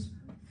Romans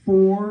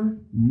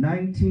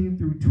 4:19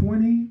 through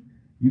 20.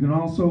 You can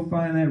also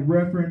find that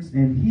reference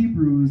in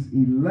Hebrews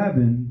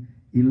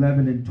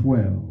 11:11 and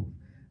 12.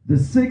 The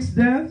sixth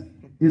death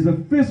is a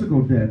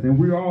physical death, and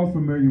we're all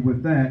familiar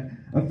with that.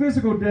 A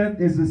physical death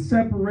is the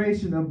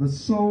separation of the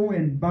soul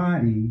and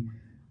body,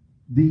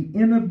 the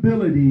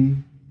inability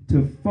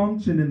to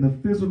function in the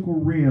physical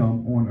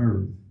realm on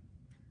earth.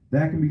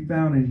 That can be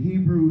found in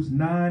Hebrews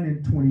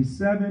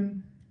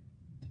 9:27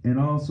 and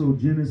also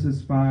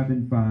Genesis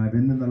 5:5.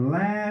 And then the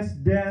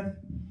last death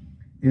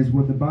is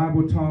what the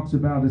Bible talks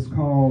about. Is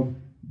called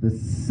the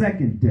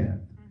second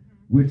death,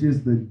 which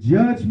is the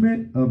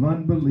judgment of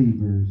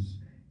unbelievers,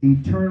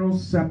 eternal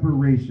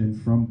separation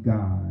from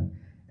God.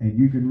 And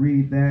you can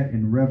read that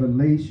in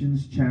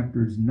Revelations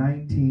chapters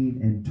 19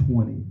 and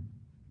 20.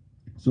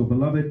 So,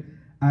 beloved,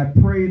 I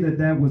pray that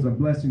that was a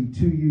blessing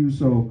to you.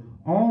 So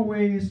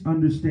always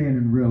understand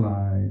and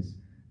realize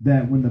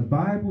that when the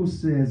Bible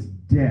says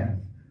death,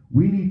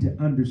 we need to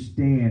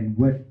understand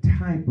what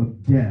type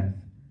of death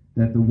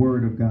that the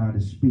Word of God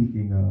is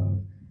speaking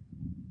of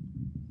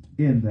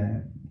in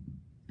that.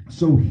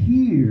 So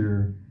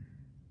here,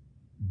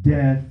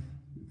 death,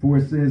 for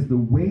it says the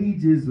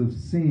wages of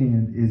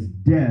sin is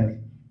death,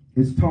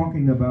 is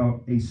talking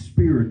about a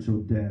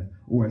spiritual death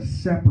or a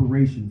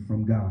separation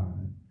from God.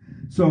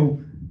 So,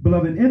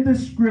 beloved, in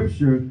this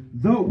scripture,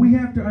 though we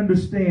have to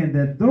understand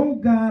that though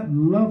God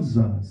loves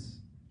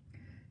us,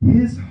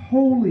 his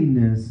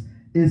holiness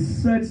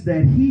is such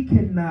that he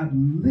cannot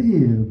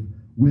live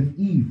with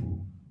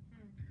evil.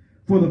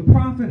 For the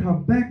prophet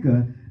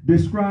Habakkuk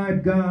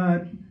described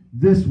God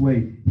this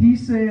way. He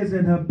says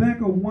in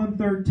Habakkuk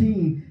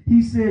 1:13,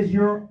 he says,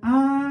 your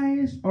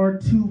eyes are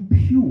too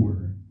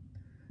pure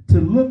to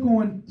look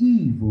on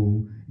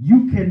evil.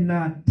 You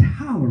cannot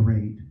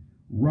tolerate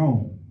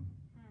wrong.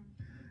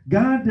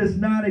 God does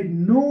not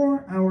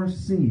ignore our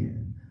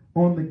sin.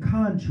 On the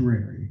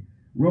contrary,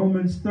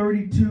 Romans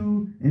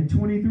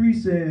 32:23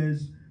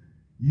 says,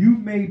 you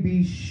may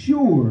be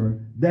sure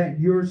that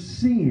your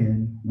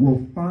sin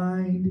will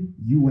find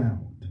you out.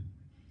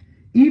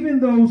 Even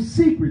those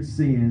secret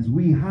sins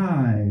we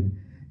hide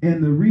in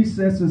the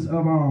recesses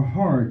of our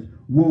hearts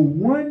will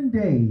one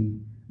day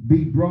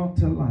be brought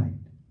to light.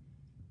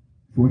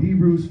 For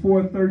Hebrews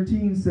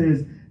 4:13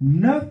 says,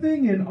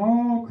 nothing in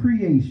all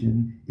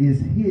creation is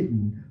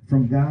hidden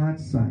from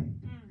God's sight.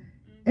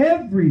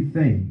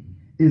 Everything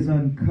is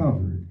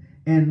uncovered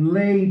and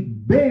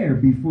laid bare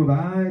before the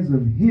eyes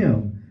of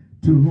him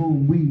to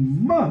whom we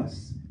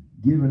must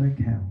give an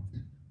account.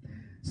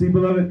 See,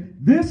 beloved,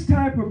 this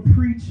type of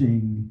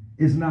preaching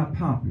is not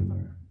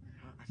popular.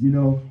 You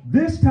know,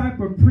 this type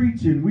of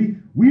preaching,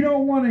 we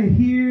don't want to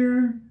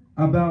hear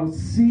about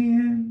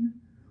sin.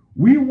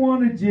 We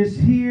want to just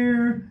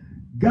hear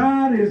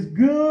God is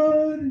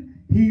good,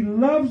 he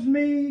loves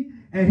me,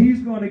 and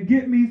he's going to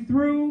get me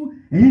through,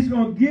 and he's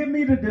going to give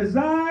me the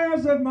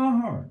desires of my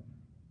heart.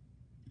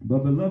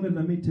 But beloved,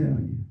 let me tell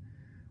you,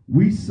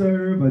 we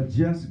serve a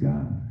just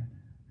God.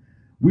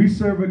 We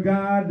serve a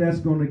God that's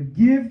going to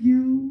give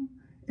you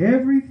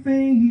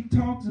everything he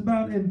talks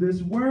about in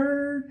this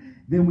word.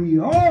 Then we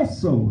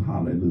also,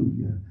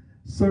 hallelujah,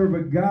 serve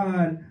a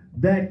God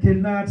that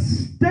cannot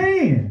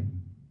stand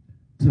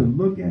to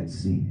look at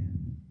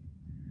sin.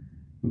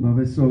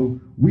 Beloved, so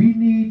we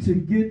need to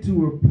get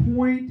to a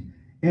point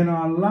in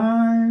our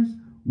lives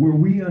where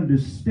we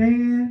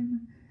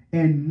understand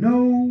and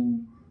know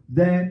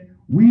that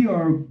we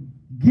are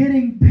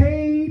getting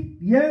paid,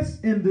 yes,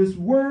 in this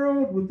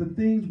world with the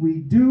things we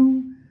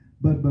do,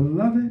 but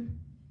beloved,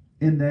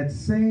 in that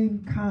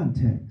same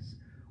context,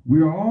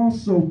 we are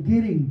also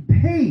getting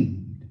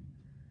paid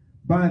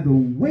by the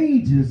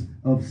wages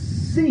of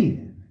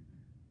sin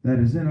that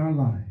is in our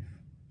life.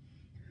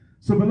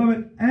 So,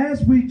 beloved,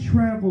 as we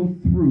travel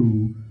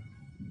through,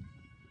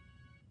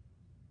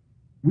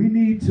 we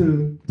need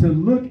to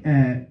look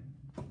at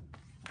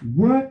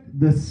what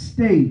the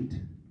state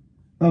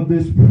of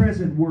this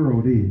present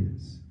world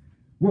is.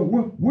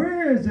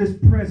 Where is this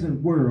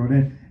present world?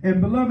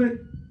 And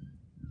beloved,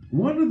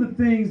 one of the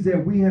things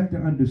that we have to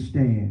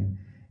understand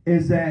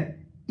is that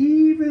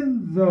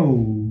even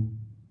though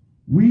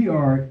we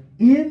are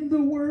in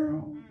the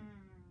world,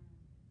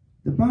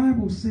 the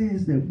Bible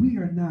says that we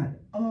are not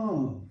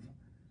of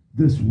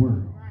this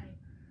world. Right.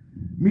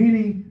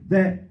 Meaning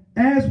that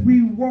as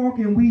we walk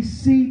and we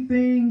see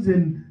things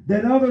and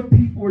that other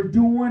people are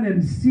doing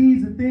and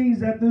sees the things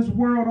that this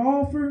world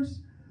offers,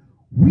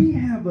 we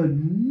have a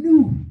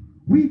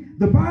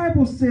the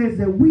Bible says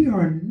that we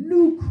are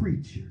new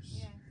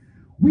creatures. Yeah.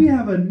 We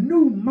have a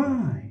new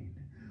mind.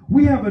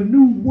 We have a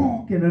new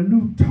walk and a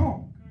new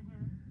talk.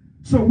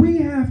 So we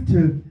have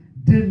to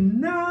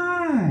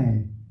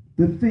deny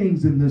the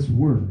things in this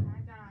world.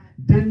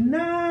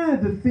 Deny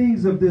the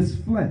things of this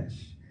flesh.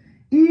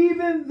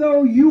 Even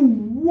though you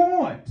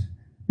want,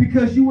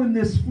 because you in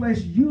this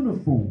flesh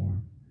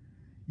uniform,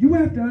 you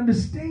have to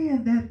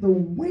understand that the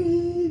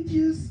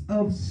wages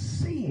of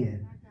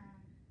sin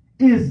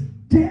is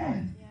death.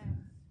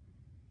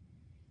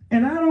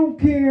 And I don't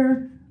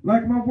care,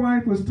 like my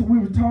wife we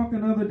were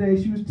talking the other day,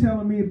 she was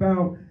telling me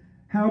about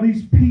how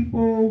these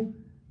people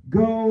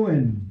go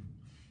and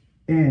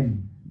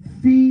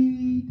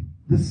feed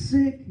the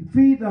sick,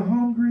 feed the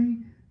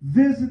hungry,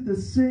 visit the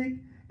sick,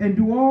 and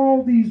do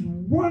all these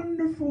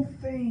wonderful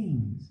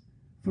things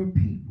for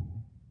people.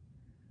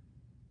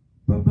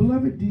 But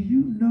beloved, do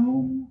you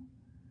know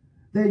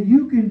that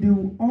you can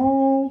do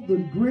all the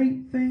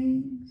great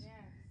things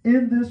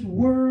in this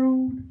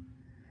world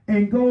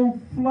and go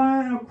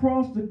fly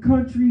across the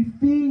country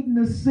feeding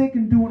the sick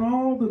and doing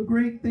all the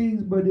great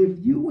things, but if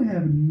you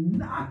have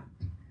not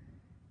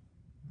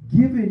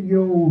given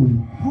your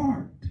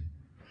heart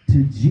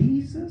to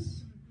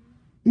Jesus,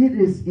 it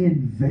is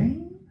in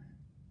vain?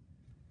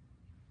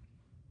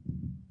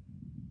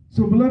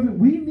 So, beloved,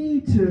 we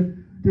need to,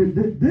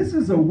 this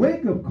is a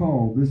wake-up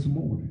call this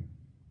morning.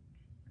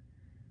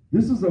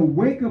 This is a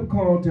wake-up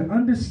call to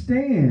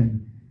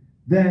understand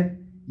that,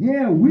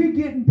 yeah, we're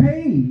getting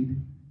paid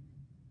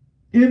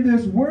in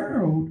this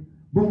world,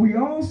 but we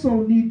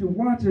also need to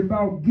watch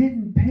about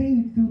getting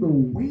paid through the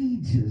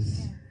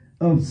wages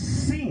of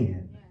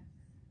sin.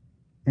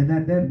 And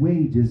that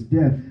wage is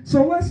death.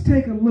 So let's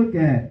take a look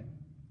at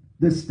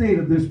the state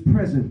of this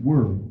present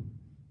world.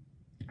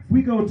 If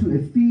we go to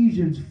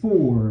Ephesians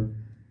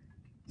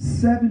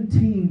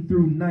 4:17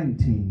 through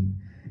 19,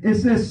 it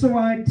says, "So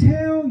I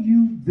tell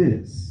you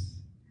this,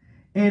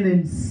 and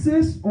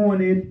insist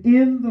on it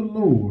in the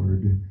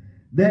Lord,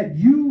 that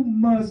you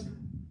must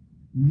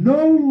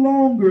no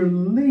longer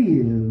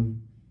live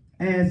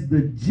as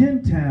the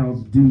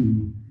Gentiles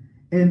do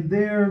in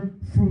their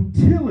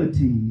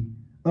futility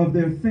of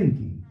their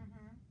thinking.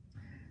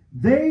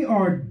 They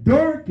are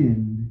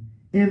darkened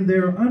in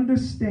their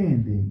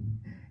understanding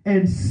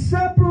and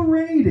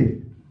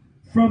separated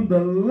from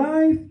the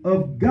life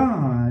of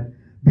God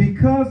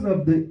because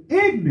of the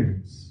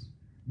ignorance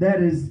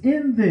that is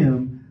in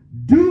them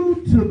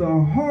due to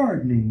the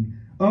hardening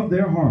of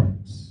their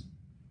hearts.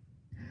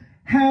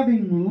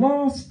 Having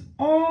lost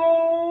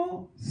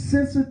all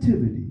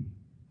sensitivity,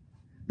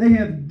 they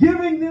have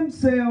given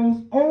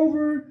themselves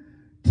over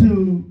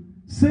to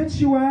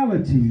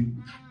sensuality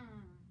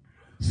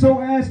so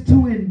as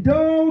to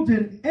indulge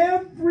in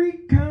every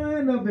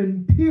kind of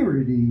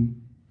impurity,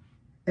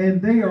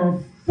 and they are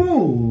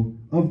full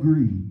of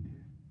greed."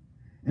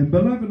 And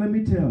beloved, let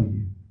me tell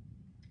you,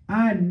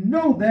 I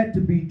know that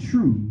to be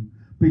true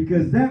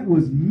because that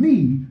was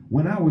me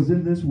when I was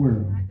in this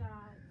world.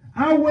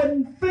 I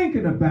wasn't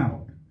thinking about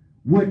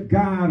what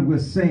God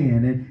was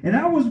saying. And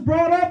I was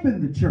brought up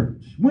in the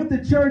church, went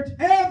to church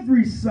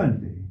every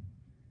Sunday.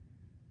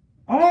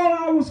 All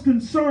I was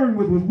concerned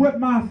with was what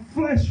my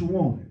flesh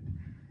wanted.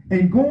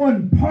 And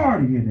going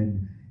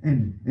partying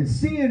and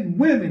seeing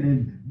women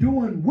and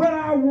doing what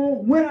I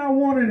want, when I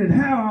wanted, and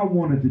how I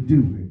wanted to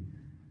do it.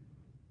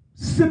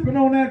 Sipping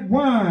on that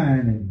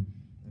wine and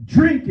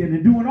drinking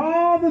and doing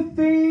all the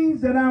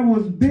things that I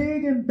was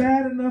big and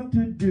bad enough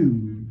to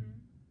do.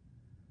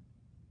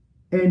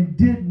 And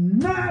did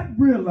not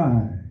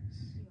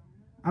realize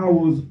I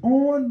was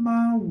on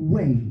my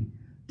way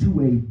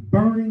to a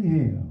burning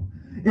hell.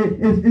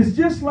 It's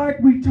just like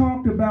we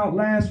talked about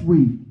last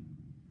week.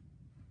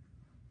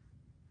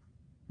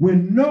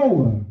 When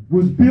Noah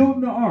was building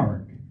the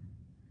ark,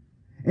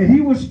 and he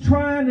was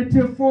trying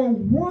for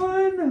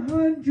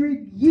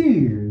 100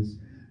 years,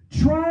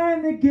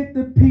 trying to get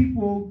the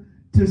people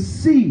to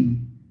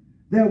see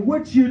that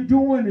what you're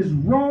doing is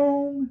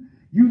wrong.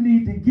 You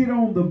need to get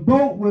on the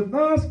boat with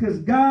us because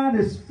God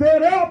is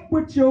fed up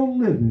with your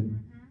living.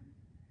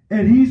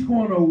 And he's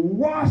going to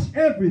wash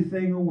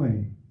everything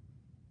away.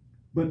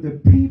 But the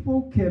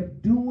people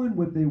kept doing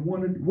what they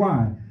wanted.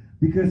 Why?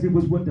 Because it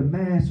was what the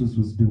masses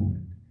was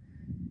doing.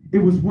 It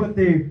was what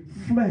their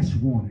flesh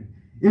wanted.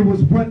 It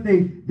was what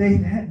they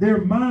had, their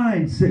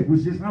mindset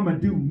was just, I'm going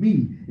to do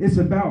me. It's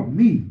about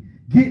me.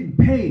 Getting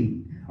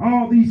paid.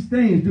 All these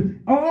things.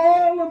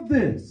 All of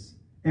this.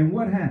 And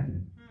what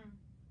happened?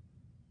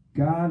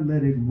 God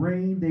let it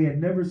rain. They had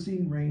never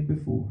seen rain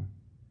before.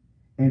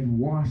 And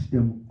washed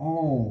them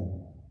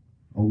all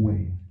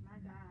away. My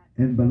God.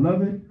 And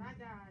beloved, My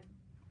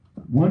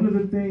God. one of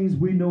the things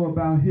we know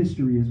about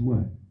history is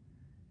what?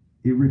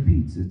 It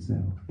repeats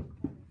itself.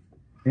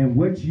 And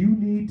what you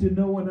need to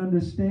know and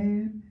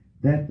understand,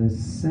 that the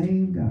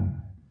same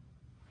God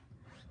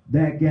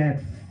that got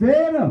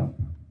fed up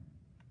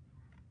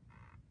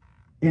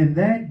in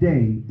that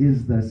day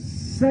is the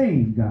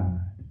same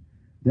God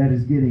that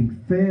is getting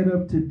fed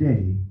up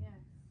today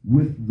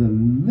with the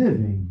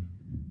living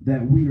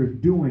that we are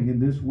doing in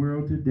this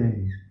world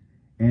today.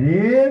 And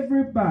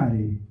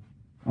everybody,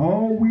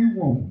 all we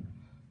want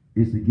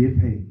is to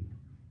get paid.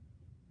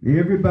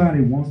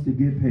 Everybody wants to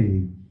get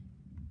paid.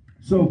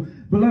 So,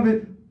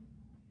 beloved,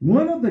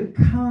 one of the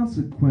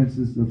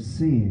consequences of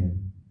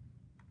sin,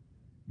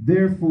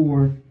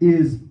 therefore,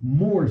 is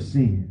more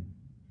sin.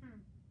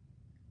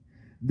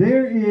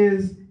 There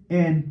is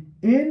an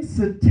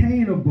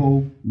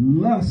insatiable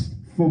lust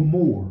for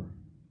more,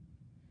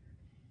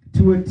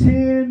 to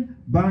attend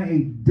by a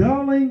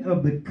dulling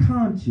of the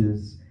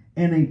conscience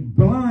and a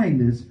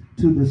blindness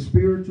to the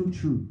spiritual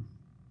truth.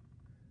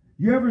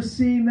 You ever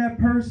seen that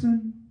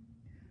person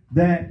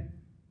that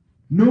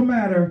no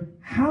matter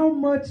how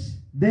much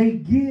they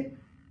get,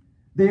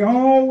 they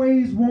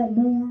always want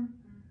more?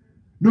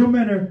 No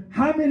matter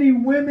how many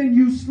women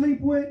you sleep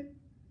with,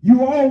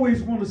 you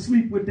always want to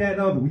sleep with that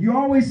other one. You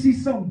always see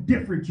something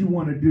different you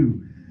want to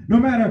do. No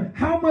matter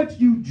how much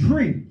you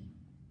drink.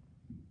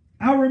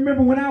 I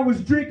remember when I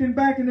was drinking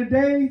back in the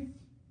day,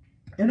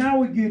 and I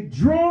would get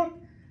drunk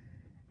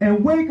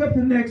and wake up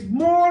the next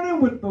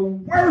morning with the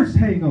worst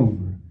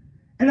hangover.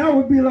 And I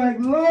would be like,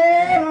 Lord,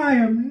 I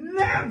am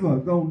never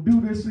going to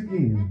do this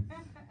again.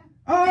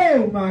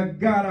 Oh my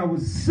God, I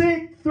was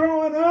sick,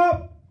 throwing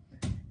up,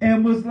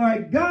 and was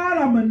like, God,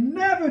 I'm going to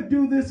never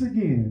do this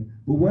again.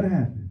 But what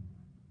happened?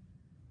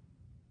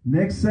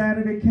 Next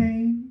Saturday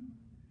came,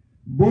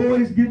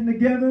 boys getting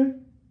together.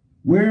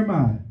 Where am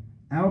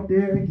I? Out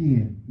there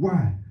again.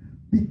 Why?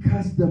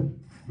 Because the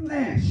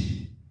flesh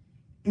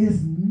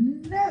is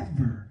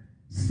never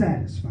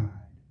satisfied.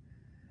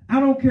 I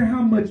don't care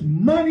how much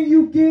money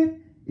you get,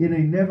 it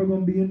ain't never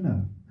going to be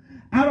enough.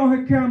 I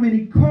don't care how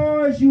many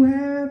cars you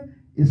have,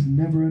 it's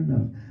never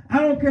enough. I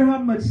don't care how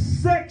much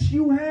sex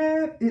you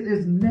have, it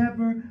is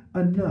never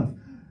enough.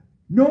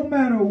 No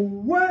matter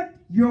what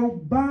your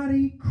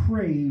body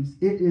craves,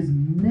 it is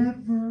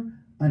never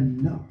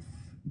enough.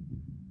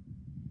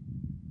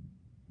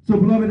 So,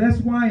 beloved, that's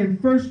why in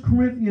 1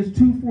 Corinthians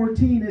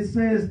 2:14 it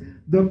says,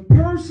 the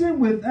person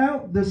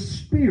without the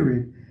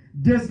Spirit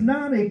does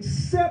not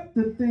accept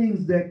the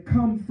things that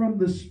come from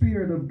the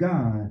Spirit of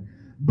God,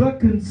 but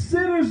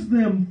considers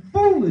them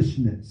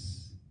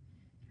foolishness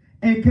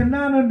and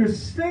cannot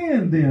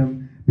understand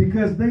them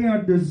because they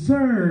are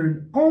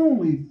discerned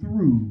only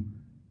through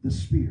the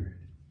Spirit.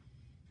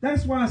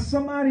 That's why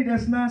somebody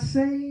that's not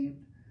saved,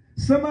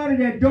 somebody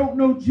that don't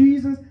know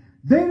Jesus,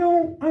 they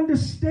don't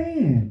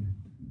understand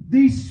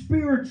these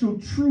spiritual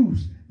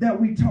truths that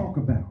we talk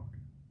about.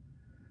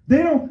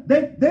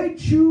 They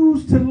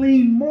choose to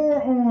lean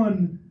more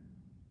on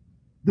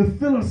the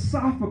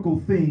philosophical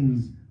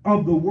things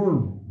of the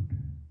world.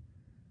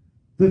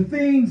 The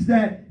things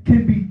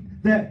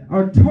that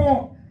are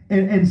taught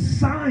and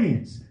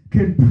science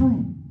can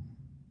prove.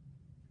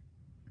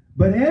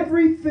 But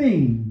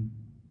everything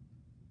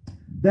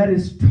that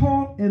is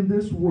taught in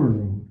this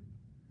world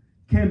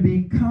can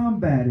be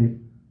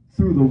combated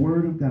through the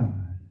Word of God.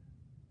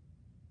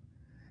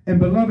 And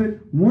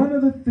beloved, one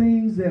of the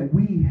things that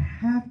we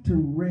have to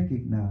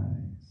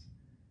recognize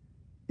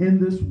in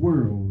this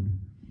world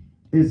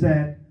is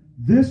that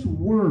this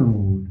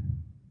world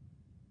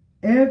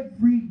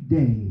every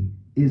day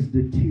is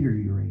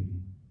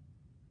deteriorating.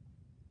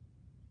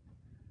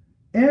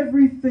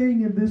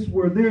 Everything in this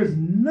world, there's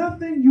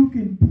nothing you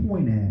can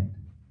point at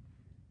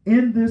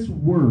in this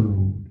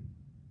world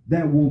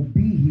that will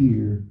be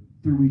here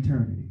through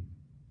eternity.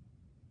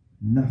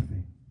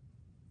 Nothing.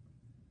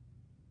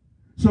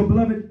 So,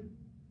 beloved,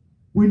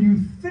 when you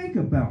think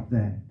about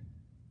that,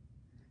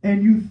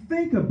 and you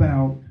think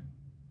about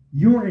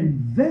your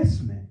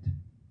investment,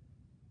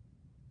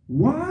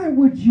 why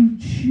would you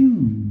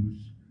choose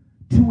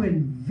to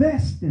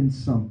invest in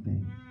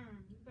something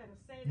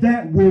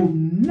that will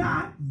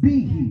not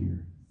be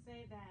here,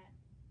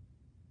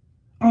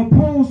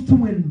 opposed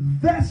to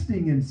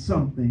investing in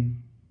something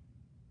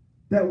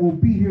that will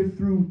be here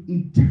through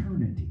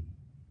eternity?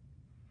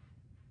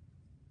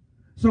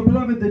 So,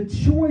 beloved, the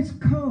choice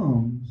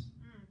comes.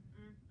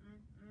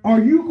 Are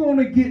you going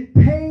to get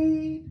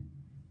paid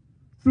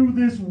through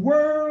this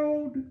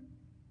world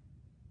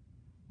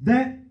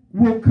that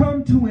will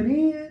come to an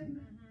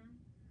end?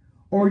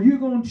 Or are you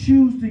going to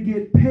choose to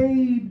get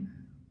paid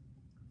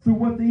through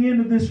what the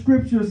end of this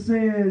scripture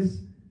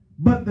says,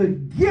 but the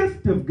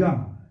gift of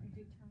God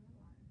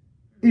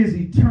is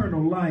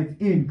eternal life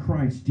in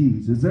Christ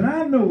Jesus. And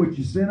I know what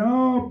you're saying.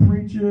 Oh,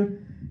 preacher,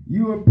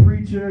 you're a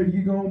preacher.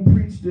 You're going to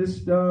preach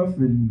this stuff.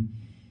 And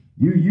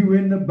you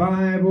in the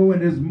Bible.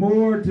 And there's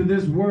more to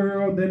this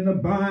world than the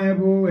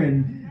Bible.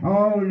 And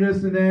all of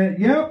this and that.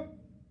 Yep,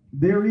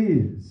 there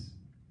is.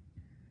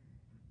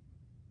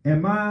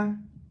 And my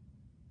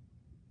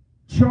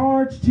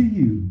charge to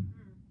you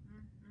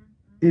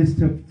is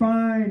to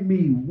find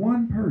me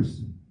one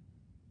person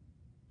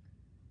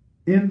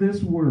in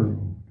this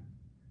world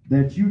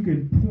that you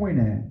can point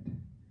at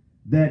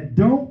that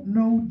don't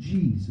know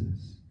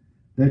Jesus,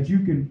 that you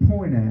can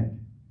point at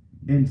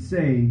and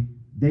say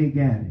they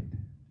got it.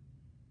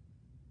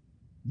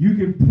 You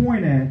can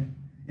point at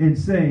and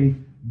say,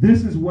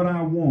 this is what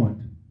I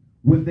want,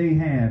 what they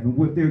have and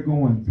what they're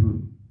going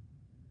through.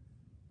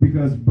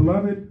 Because,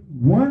 beloved,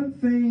 one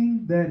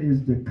thing that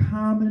is the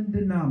common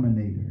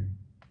denominator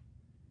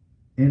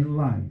in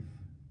life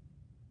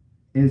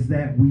is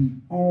that we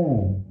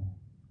all,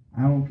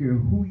 I don't care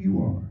who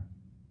you are,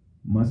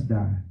 must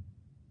die.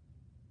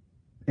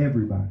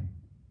 Everybody.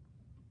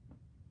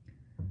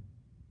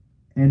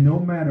 And no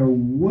matter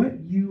what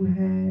you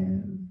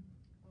have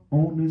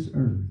on this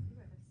earth,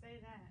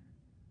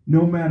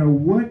 no matter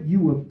what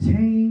you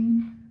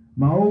obtain,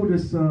 my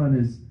oldest son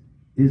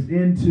is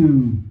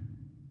into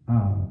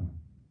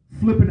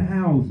flipping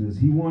houses.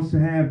 He wants to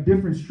have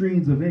different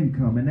streams of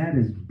income, and that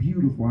is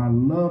beautiful. I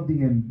love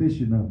the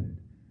ambition of it.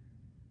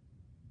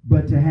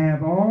 But to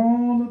have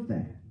all of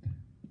that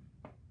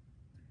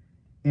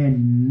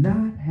and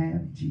not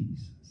have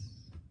Jesus.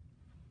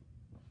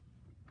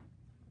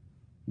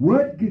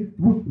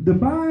 The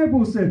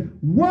Bible says,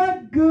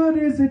 what good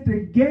is it to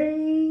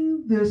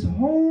gain this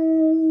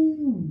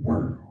whole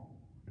world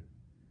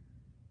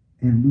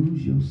and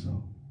lose your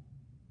soul?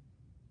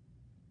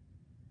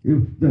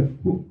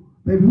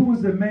 Maybe who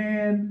was the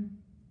man,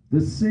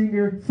 the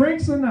singer?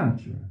 Frank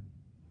Sinatra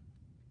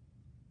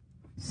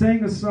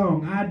sang a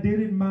song, I Did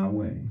It My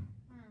Way.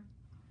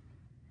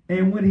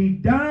 And when he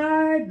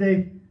died,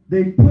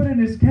 they put in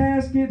his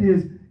casket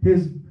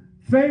his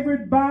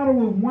favorite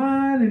bottle of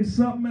wine and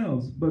something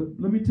else. But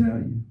let me tell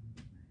you,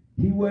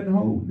 he wasn't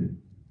holding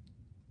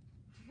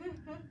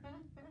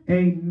it.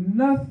 Ain't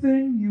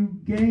nothing you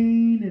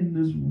gain in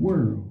this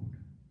world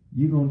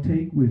you're going to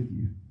take with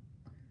you.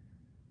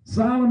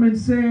 Solomon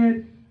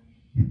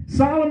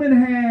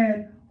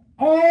had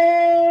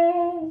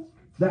all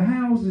the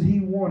houses he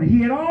wanted.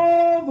 He had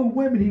all the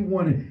women he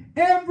wanted.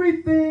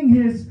 Everything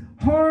his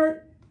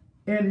heart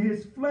and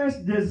his flesh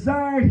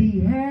desired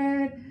he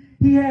had.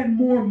 He had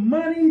more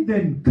money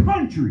than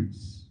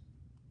countries.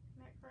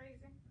 Isn't that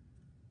crazy?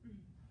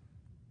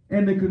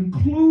 And the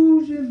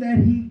conclusion that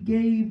he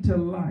gave to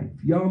life,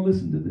 y'all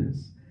listen to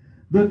this.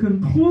 The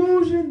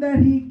conclusion that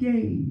he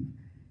gave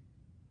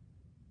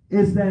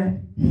is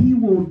that he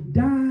will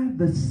die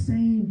the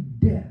same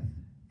death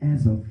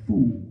as a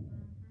fool.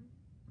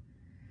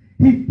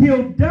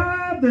 He'll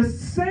die the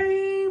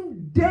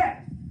same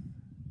death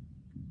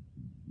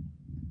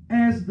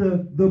as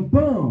the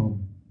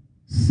bum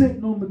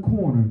sitting on the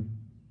corner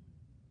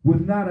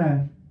with not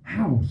a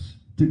house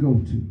to go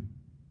to.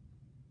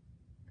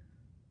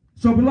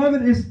 So,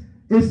 beloved,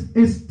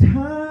 it's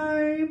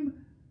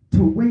time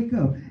to wake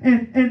up.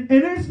 And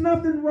there's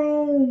nothing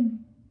wrong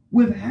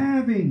with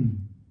having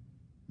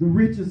the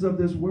riches of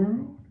this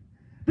world.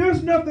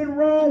 There's nothing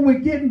wrong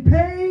with getting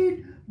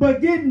paid,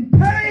 but getting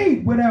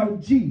paid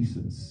without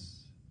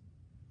Jesus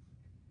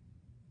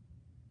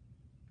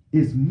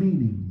is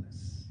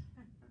meaningless.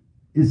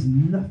 It's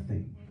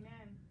nothing.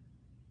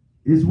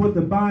 Is what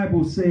the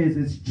Bible says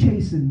is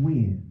chasing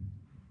wind.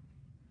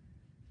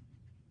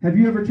 Have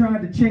you ever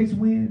tried to chase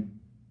wind?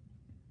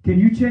 Can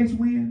you chase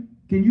wind?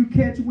 Can you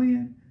catch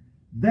wind?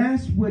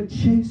 That's what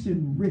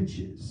chasing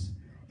riches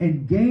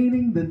and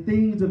gaining the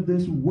things of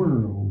this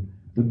world,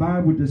 the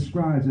Bible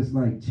describes as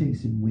like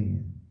chasing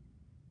wind.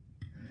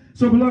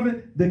 So,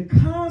 beloved, the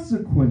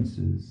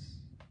consequences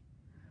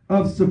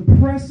of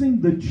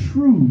suppressing the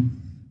truth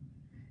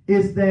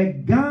is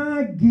that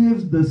God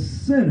gives the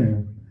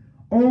sinner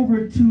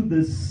over to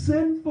the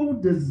sinful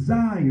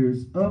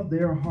desires of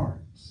their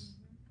hearts,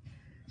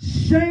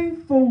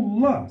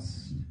 shameful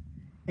lust,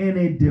 and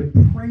a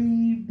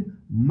depraved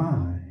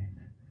mind.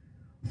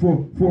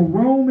 For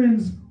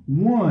Romans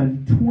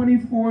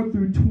 1:24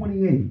 through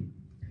 28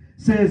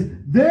 says,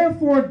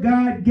 therefore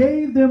God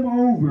gave them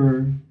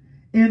over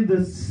in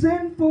the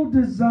sinful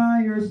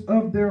desires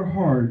of their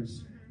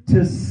hearts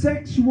to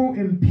sexual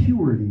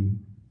impurity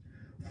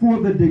for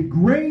the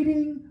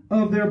degrading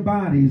of their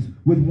bodies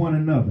with one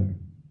another.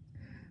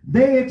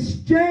 They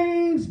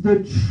exchanged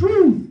the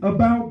truth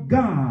about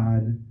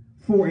God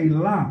for a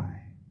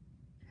lie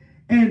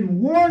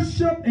and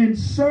worshiped and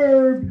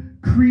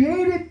served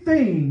created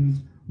things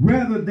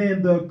rather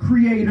than the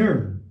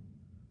Creator,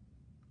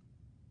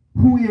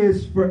 who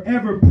is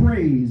forever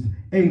praised.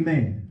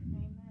 Amen.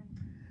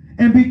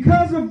 And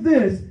because of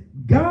this,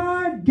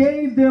 God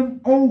gave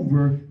them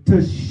over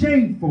to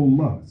shameful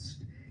lust.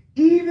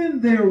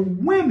 Even their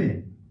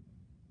women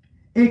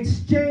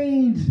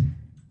exchanged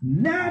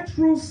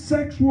natural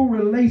sexual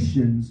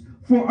relations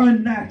for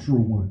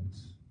unnatural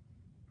ones.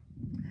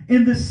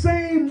 In the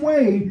same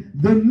way,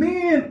 the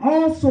men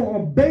also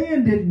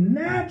abandoned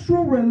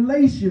natural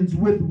relations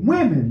with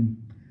women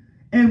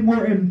and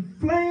were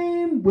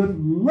inflamed with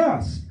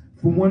lust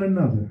for one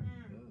another.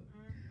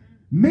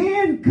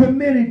 Men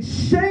committed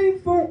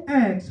shameful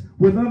acts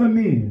with other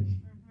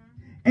men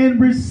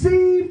and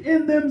received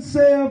in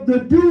themselves the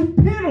due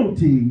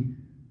penalty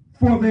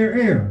for their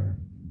error.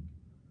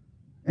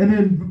 And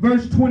then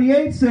verse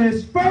 28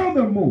 says,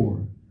 furthermore,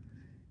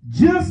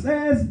 just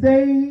as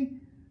they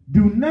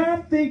do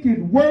not think it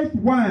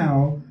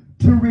worthwhile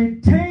to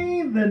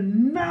retain the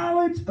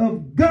knowledge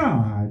of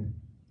God,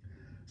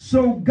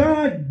 so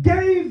God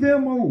gave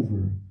them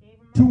over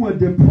to a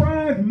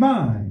deprived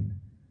mind,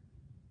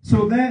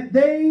 so that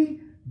they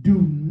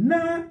do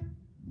not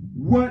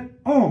what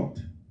ought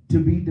to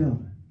be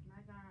done.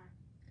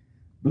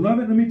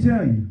 Beloved, let me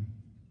tell you,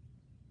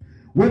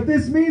 what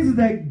this means is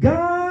that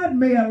God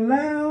may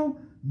allow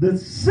the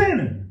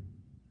sinner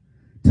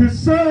to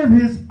serve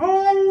his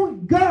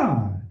own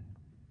God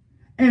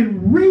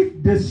and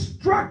reap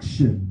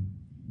destruction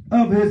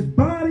of his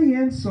body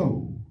and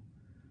soul.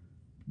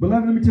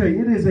 Beloved, let me tell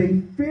you, it is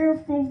a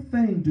fearful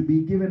thing to be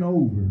given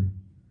over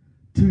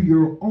to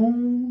your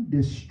own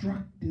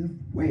destructive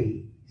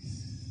ways.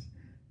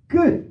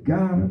 Good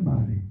God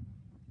Almighty.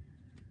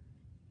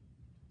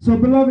 So,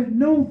 beloved,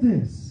 know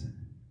this,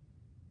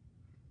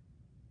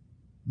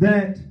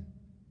 that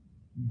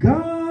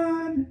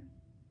God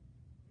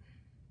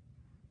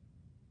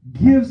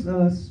gives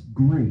us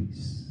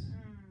grace.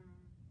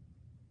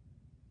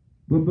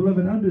 But,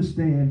 beloved,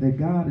 understand that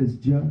God is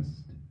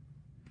just.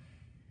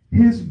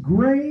 His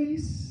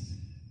grace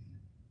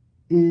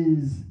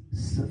is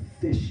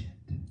sufficient.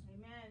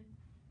 Amen.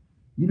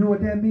 You know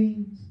what that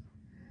means?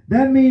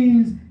 That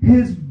means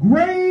his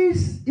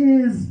grace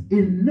is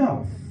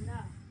enough.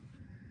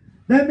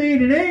 That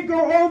means it ain't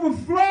going to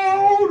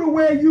overflow to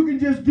where you can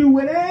just do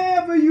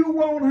whatever you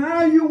want,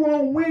 how you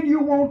want, when you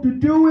want to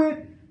do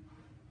it.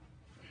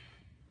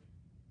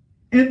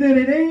 And then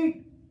it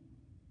ain't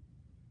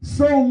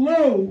so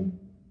low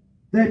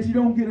that you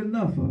don't get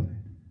enough of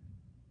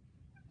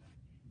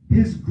it.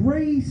 His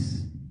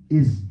grace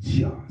is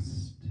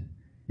just.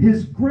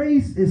 His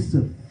grace is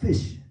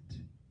sufficient.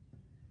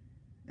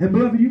 And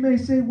beloved, you may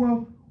say,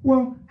 well,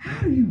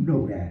 how do you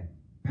know that,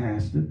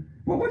 Pastor?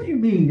 Well, what do you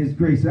mean his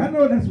grace? I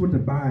know that's what the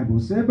Bible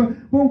said, but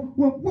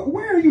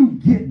where are you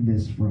getting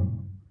this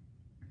from?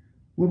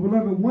 Well,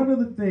 beloved, one of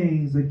the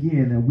things,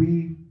 again, that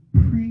we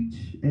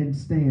preach and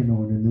stand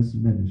on in this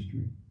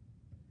ministry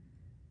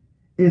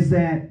is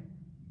that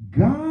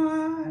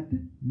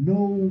God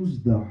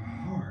knows the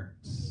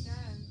hearts,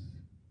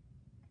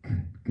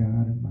 good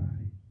God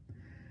Almighty,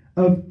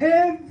 of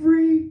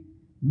every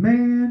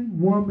man,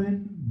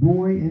 woman,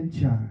 boy, and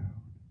child.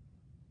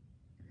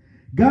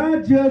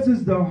 God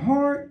judges the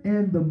heart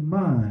and the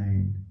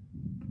mind.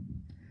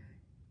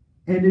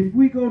 And if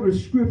we go to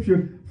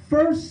scripture,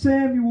 1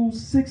 Samuel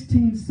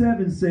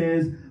 16:7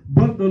 says,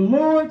 but the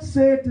Lord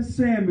said to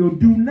Samuel,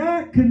 do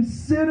not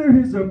consider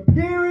his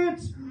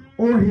appearance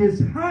or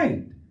his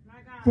height,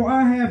 for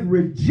I have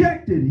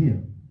rejected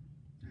him.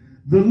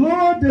 The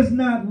Lord does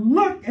not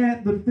look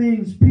at the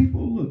things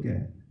people look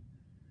at.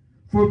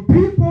 For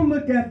people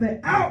look at the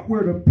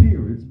outward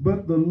appearance,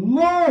 but the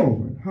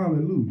Lord,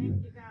 hallelujah,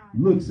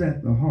 looks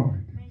at the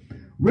heart.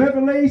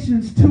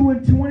 Revelations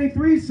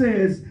 2:23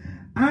 says,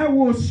 I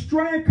will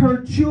strike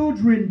her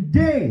children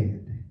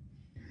dead.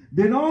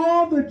 Then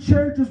all the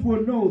churches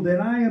will know that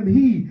I am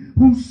he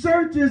who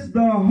searches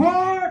the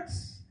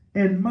hearts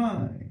and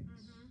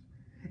minds.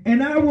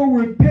 And I will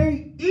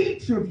repay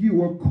each of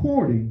you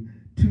according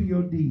to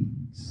your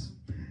deeds.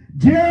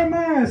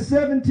 Jeremiah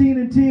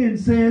 17:10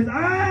 says,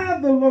 I,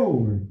 the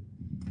Lord,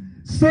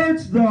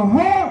 search the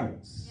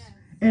hearts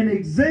and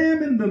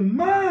examine the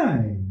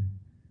mind,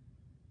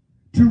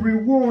 to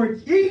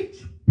reward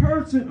each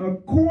person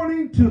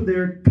according to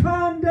their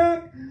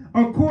conduct,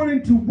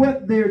 according to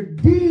what their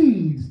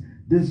deeds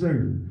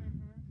deserve.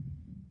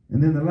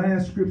 And then the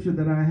last scripture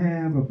that I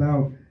have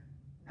about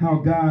how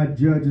God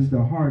judges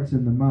the hearts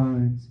and the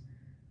minds,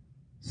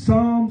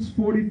 Psalms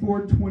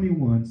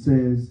 44:21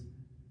 says,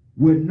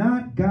 would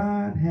not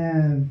God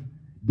have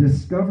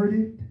discovered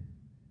it,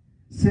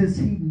 since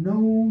he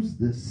knows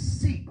the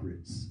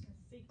secrets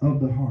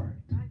of the heart?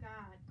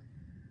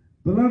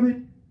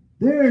 Beloved,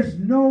 there's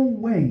no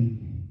way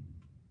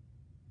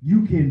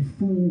you can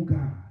fool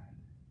God.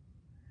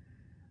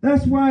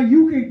 That's why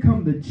you can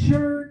come to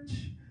church,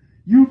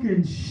 you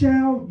can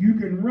shout, you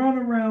can run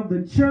around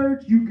the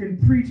church, you can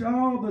preach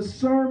all the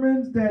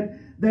sermons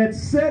that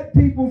set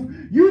people.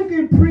 You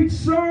can preach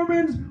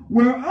sermons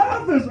where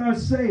others are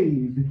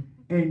saved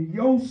and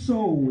your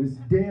soul is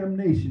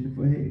damnation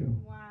for hell.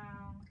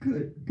 Wow.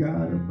 Good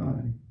God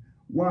Almighty.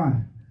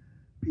 Why?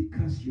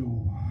 Because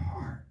your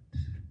heart.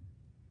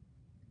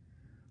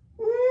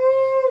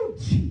 Ooh,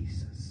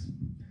 Jesus.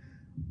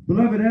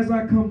 Beloved, as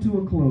I come to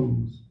a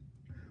close,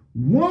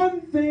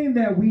 one thing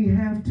that we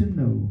have to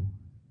know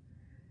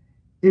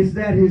is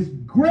that his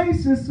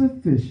grace is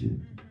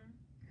sufficient.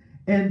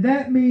 And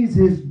that means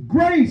his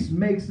grace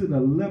makes it a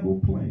level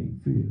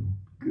playing field.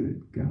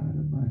 Good God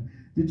Almighty.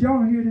 Did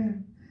y'all hear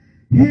that?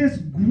 His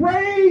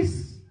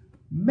grace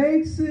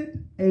makes it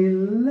a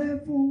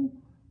level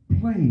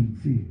playing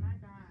field.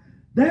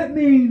 That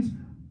means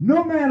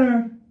no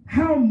matter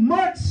how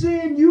much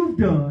sin you've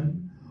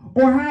done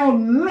or how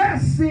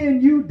less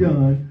sin you've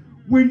done,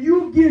 when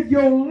you give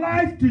your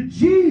life to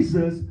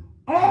Jesus,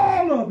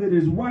 all of it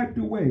is wiped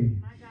away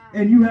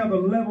and you have a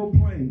level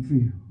playing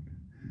field.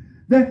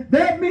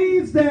 That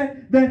means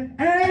that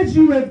as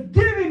you have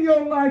given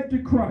your life to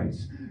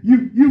Christ,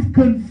 you've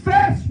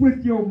confessed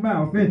with your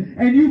mouth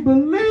and you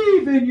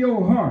believe in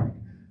your heart.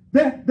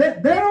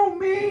 That don't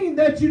mean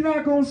that you're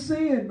not going to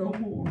sin no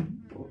more.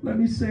 Let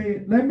me say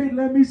it. Let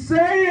me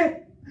say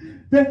it.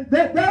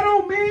 That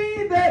don't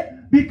mean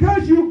that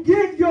because you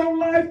give your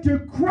life to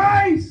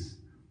Christ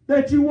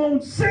that you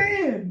won't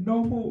sin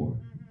no more.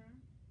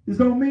 This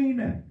don't mean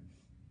that.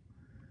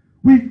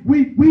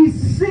 We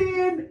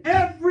sin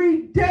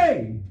every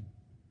day.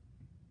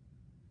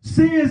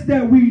 Sins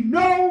that we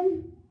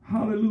know,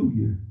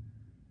 hallelujah,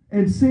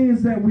 and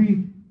sins that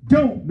we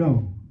don't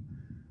know.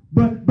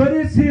 But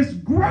it's his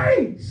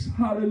grace,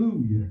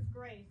 hallelujah,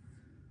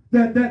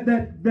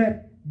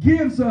 that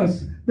gives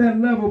us that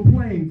level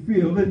playing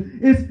field.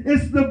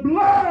 It's the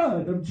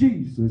blood of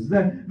Jesus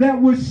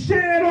that was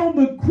shed on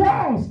the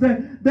cross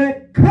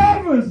that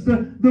covers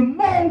the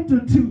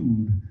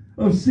multitude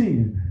of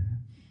sin.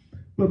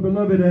 But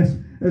beloved,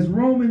 as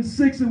Romans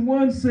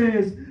 6:1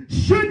 says,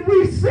 should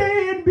we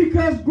sin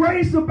because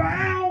grace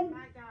abounds?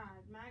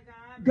 My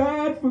God.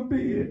 God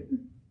forbid.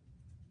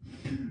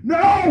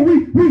 No,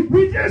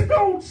 we just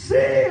don't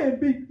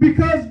sin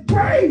because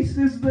grace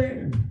is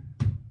there.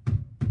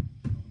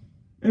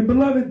 And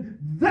beloved,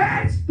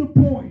 that's the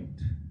point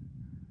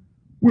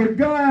where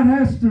God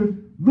has to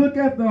look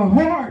at the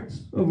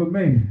hearts of a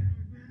man.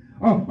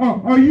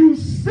 Are you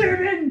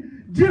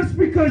sinning just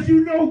because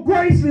you know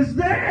grace is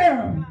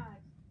there?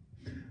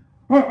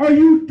 Are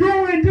you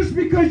doing just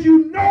because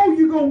you know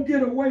you're going to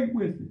get away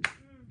with it?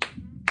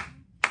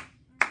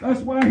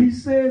 That's why he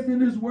says in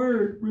his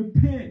word,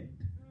 repent.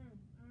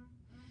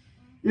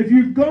 If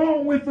you've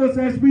gone with us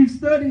as we've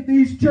studied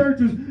these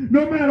churches,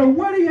 no matter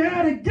what he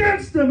had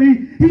against them,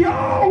 he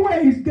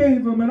always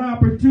gave them an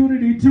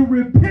opportunity to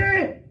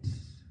repent.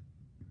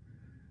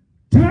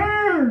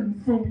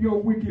 Turn from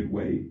your wicked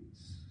ways.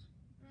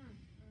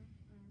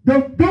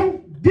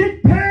 Don't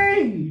get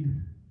paid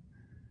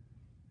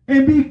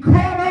and be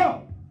caught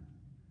up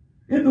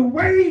in the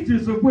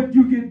wages of what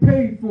you get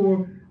paid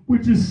for,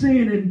 which is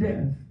sin and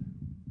death.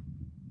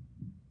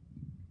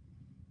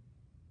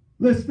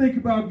 Let's think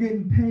about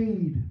getting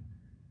paid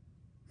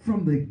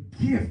from the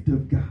gift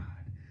of God.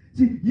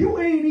 See, you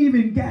ain't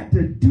even got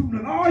to do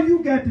nothing. All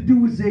you got to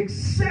do is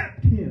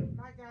accept him.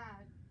 My God.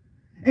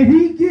 And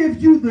he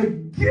gives you the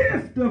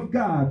gift of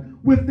God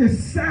with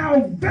this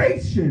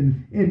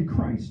salvation in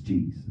Christ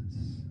Jesus.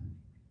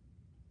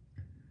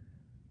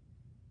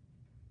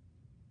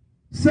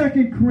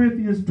 2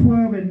 Corinthians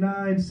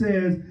 12:9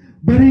 says,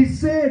 but he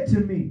said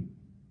to me,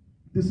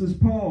 this is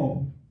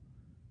Paul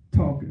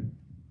talking.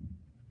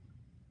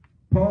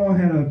 Paul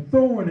had a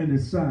thorn in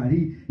his side.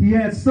 He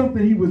had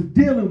something he was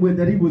dealing with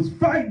that he was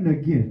fighting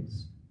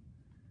against.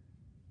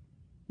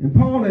 And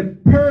Paul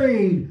had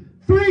prayed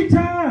 3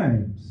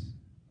 times.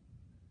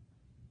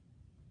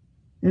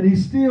 And he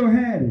still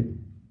had it.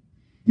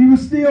 He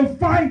was still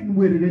fighting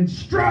with it and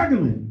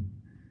struggling.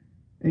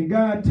 And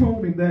God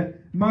told him that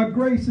my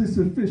grace is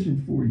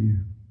sufficient for you.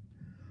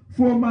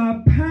 For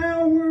my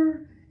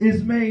power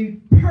is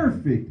made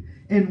perfect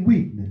in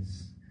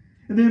weakness.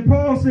 And then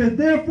Paul says,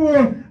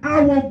 therefore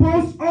I will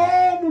boast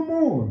all the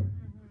more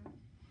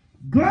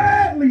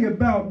gladly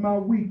about my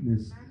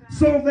weakness,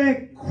 so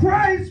that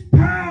Christ's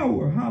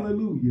power,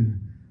 hallelujah,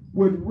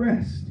 would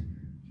rest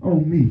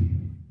on me.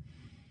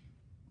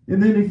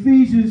 And then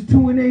Ephesians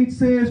 2:8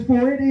 says,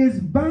 for it is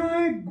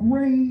by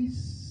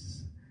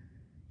grace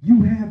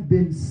you have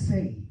been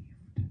saved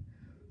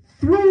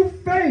through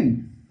faith.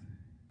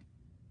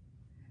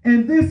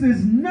 And this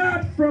is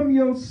not from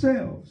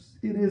yourselves.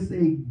 It is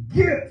a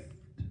gift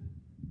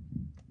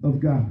of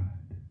God.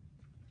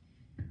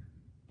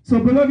 So,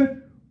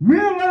 beloved,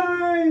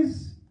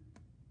 realize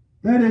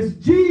that as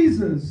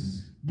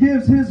Jesus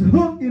gives his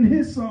hook in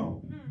his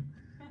song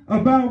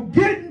about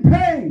getting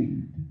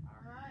paid,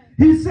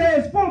 he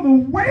says, for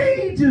the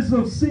wages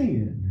of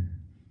sin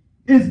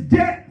is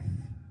death,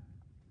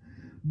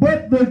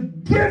 but the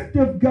gift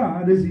of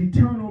God is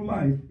eternal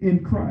life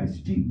in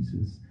Christ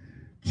Jesus.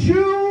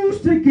 Choose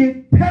to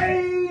get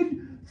paid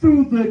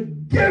through the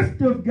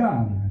gift of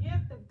God.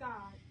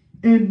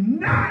 And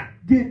not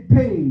get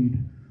paid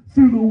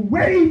through the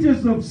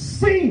wages of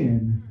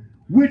sin,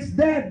 which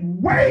that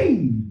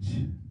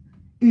wage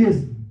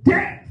is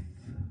death.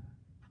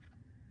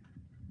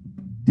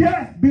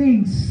 Death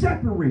being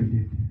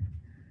separated.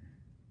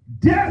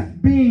 Death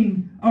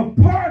being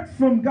apart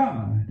from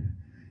God.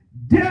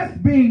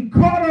 Death being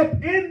caught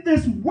up in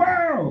this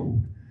world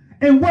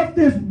and what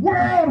this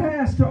world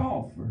has to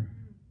offer.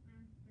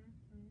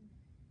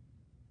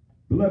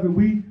 Beloved,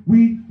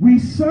 we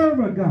serve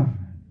a God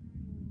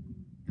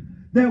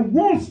that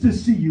wants to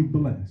see you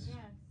blessed. Yes.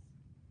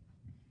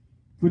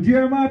 For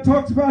Jeremiah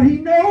talks about he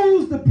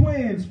knows the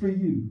plans for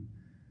you.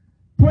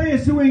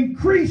 Plans to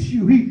increase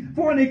you.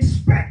 For an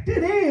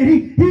expected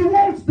end. He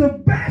wants the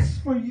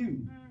best for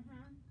you.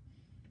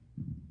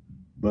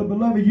 But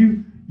beloved,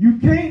 you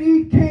can't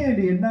eat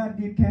candy and not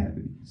get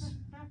cavities.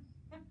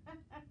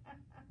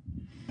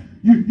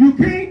 You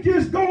can't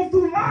just go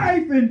through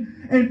life and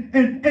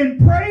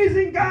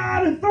praising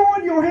God and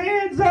throwing your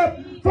hands up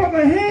for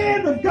the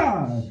hand of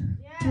God.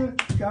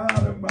 Good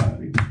God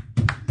Almighty.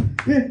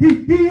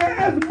 He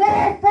has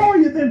more for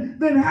you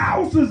than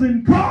houses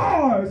and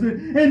cars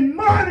and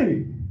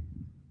money.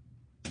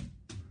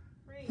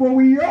 For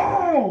we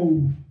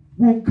all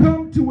will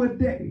come to a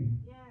day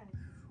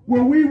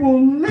where we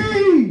will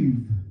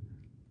leave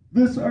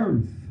this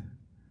earth.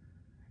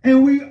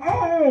 And we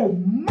all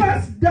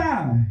must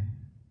die.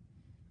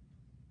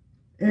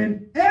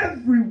 And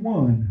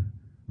everyone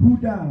who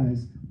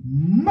dies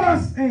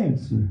must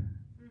answer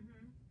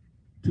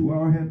to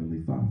our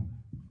Heavenly Father.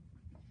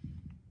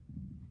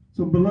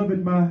 So,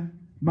 beloved,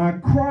 my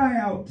cry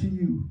out to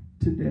you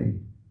today,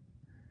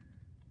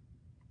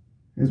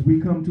 as we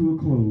come to a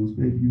close,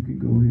 maybe you can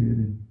go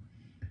ahead,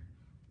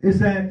 is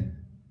that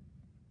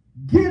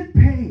get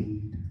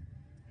paid,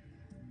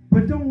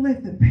 but don't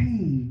let the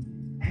paid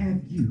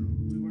have you.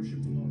 We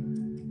worship the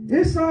Lord.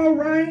 It's all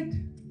right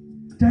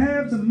to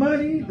have the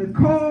money, the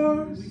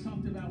cars, We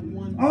talked about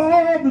one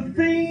all the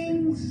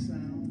things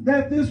sound.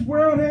 that this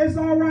world has.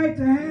 All right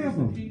to have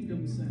them,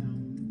 Kingdom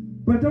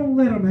sound. but don't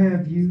let them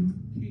have you.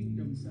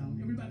 Kingdom sound.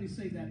 Everybody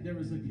say that. There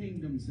is a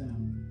kingdom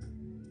sound.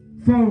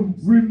 For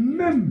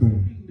remember,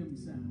 Kingdom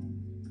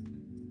sound.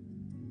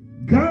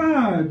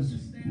 God's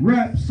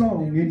rap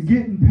song in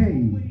Getting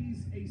Paid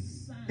Always a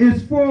sound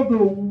is for the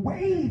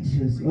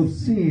wages of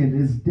sin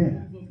is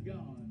death. of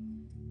God.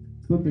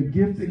 But the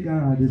gift of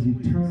God is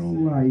eternal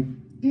life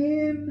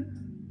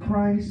in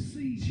Christ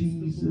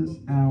Jesus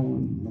our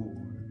Lord.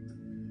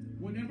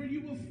 Whenever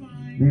you will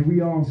find May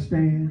we all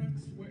stand.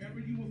 deliverance, wherever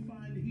you will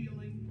find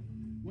healing,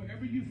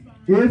 wherever you find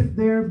If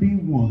there be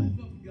love one,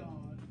 of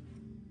God,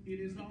 it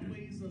is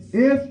always a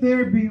if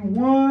there be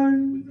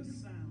one with a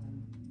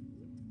sound.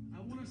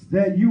 I want us to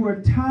that you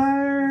are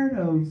tired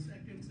of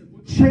seconds and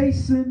we're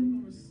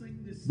chasing going to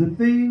sing this the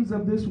things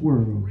of this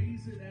world,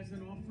 raise it as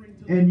an offering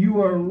to and you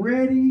are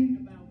ready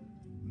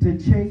about to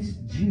chase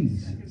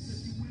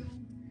Jesus.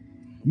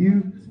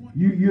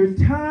 You're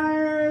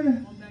tired,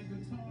 on that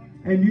guitar.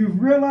 and you've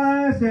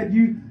realized that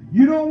you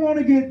don't want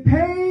to get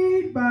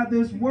paid by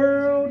this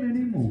world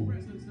anymore.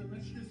 Presence, and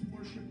let's just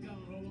worship God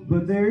all over.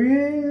 But there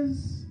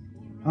is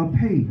a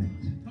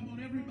payment Come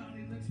on,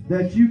 everybody, let's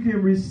that you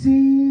can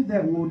receive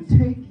that will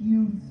take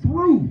you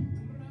through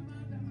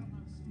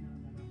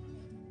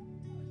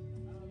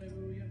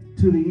Hallelujah.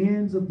 to the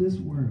ends of this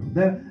world.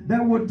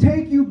 That will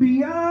take you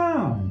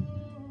beyond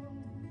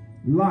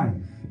life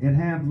and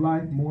have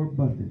life more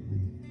abundantly.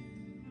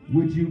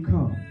 Would you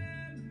come?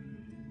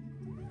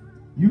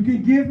 You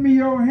can give me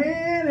your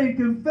hand and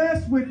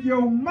confess with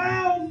your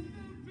mouth,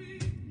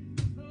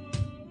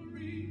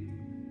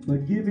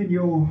 but giving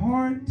your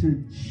heart to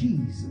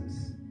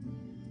Jesus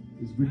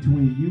is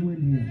between you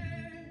and him.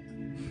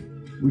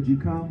 Would you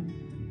come?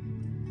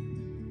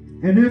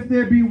 And if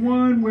there be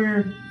one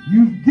where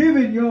you've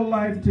given your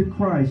life to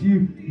Christ,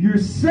 you're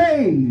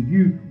saved,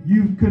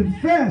 you've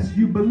confessed,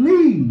 you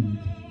believe,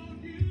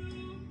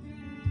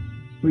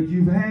 but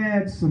you've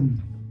had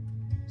some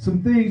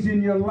things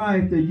in your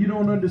life that you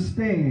don't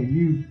understand.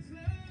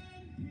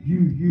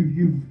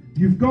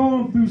 You've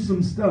gone through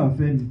some stuff,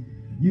 and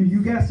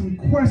you got some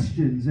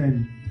questions,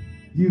 and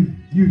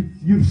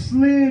you've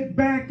slid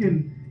back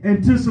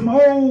into some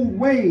old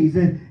ways,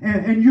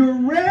 and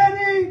you're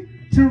ready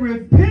to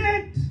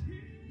repent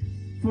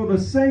for the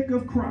sake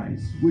of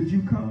Christ. Would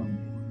you come?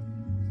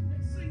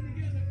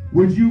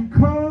 Would you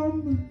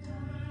come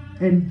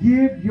and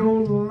give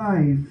your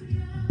life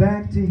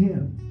back to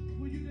him?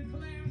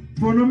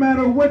 For no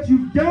matter what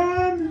you've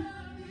done,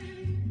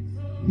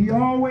 he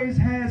always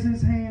has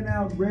his hand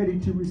out ready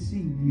to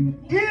receive you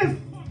if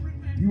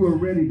you are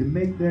ready to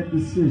make that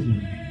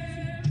decision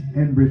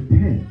and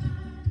repent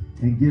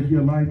and give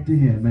your life to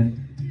him. And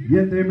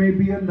yet there may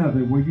be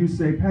another where you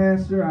say,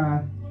 Pastor,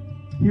 I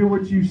hear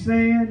what you're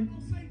saying,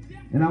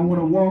 and I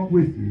want to walk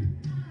with you.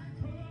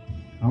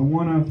 I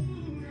want to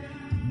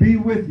be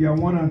with you. I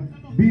want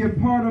to be a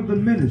part of the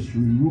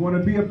ministry. We want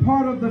to be a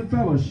part of the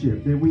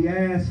fellowship. And we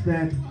ask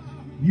that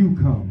you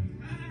come.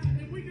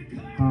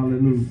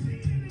 Hallelujah.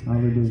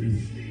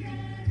 Hallelujah.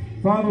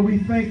 Father, we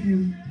thank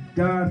you,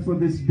 God, for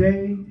this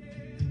day.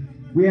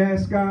 We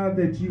ask, God,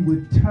 that you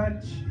would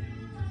touch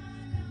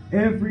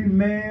every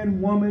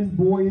man, woman,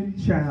 boy,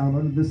 and child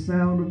under the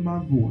sound of my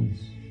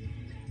voice,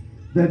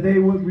 that they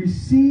would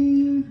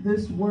receive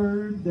this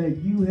word that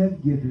you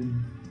have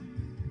given,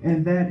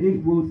 and that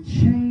it will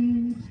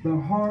change the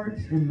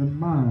hearts and the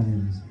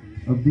minds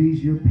of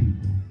these your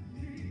people.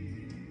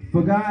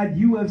 For God,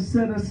 you have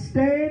set a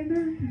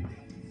standard,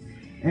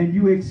 and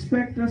you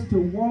expect us to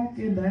walk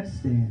in that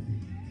standard.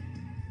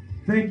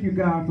 Thank you,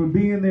 God, for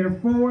being there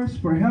for us,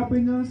 for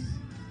helping us.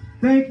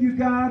 Thank you,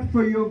 God,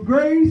 for your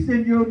grace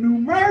and your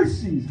new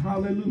mercies,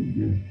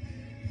 hallelujah,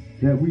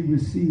 that we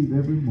receive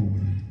every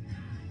morning.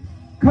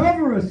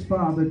 Cover us,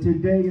 Father,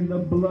 today in the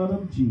blood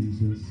of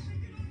Jesus.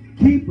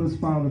 Keep us,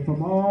 Father,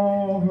 from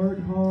all hurt,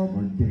 harm,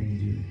 or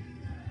danger.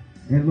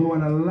 And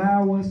Lord,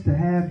 allow us to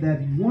have that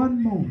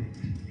one moment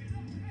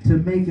to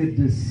make a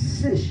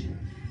decision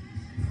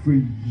for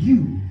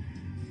you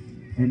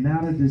and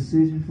not a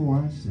decision for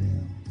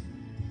ourselves.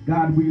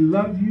 God, we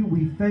love you,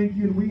 we thank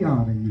you, and we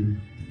honor you.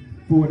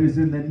 For it is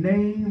in the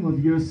name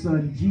of your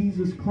Son,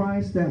 Jesus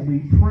Christ, that we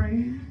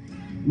pray.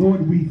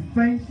 Lord, we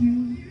thank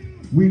you,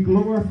 we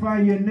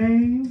glorify your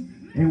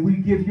name, and we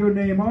give your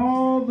name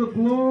all the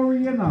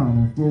glory and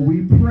honor. For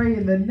we pray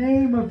in the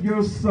name of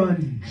your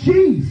Son,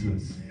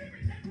 Jesus,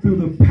 through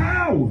the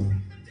power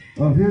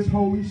of his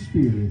Holy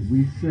Spirit.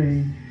 We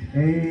say,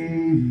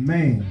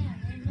 amen.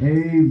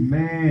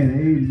 Amen.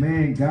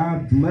 Amen.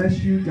 God bless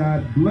you.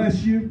 God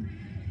bless you.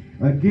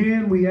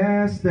 Again, we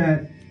ask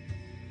that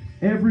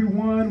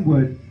everyone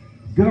would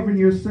govern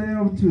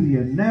yourselves to the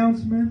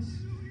announcements.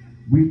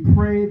 We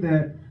pray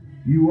that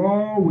you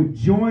all would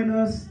join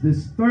us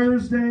this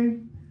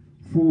Thursday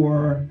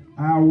for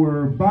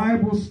our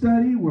Bible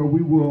study, where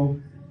we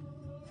will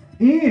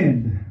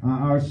end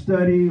our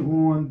study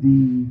on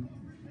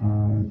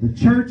the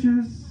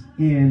churches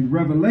in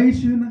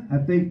Revelation. I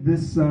think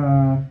this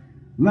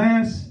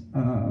last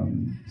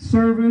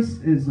service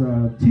is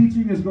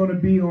teaching is going to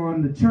be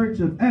on the church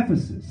of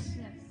Ephesus.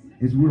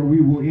 Is where we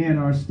will end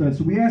our study.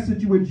 So we ask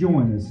that you would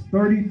join us.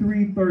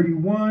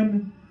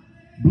 3331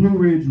 Blue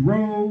Ridge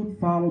Road.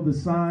 Follow the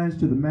signs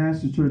to the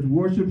Master Church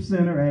Worship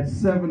Center at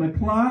 7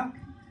 o'clock.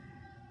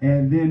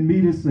 And then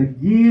meet us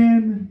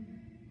again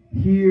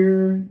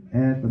here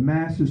at the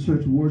Master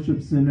Church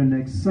Worship Center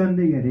next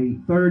Sunday at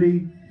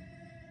 8:30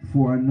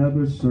 for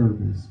another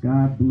service.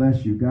 God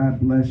bless you. God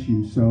bless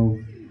you. So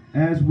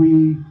as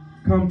we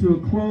come to a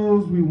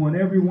close, we want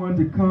everyone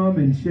to come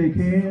and shake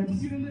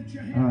hands.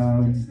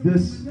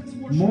 This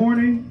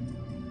morning,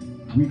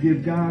 we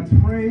give God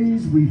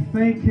praise. We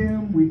thank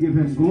him. We give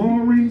him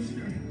glory.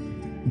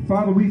 And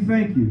Father, we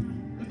thank you.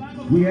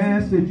 We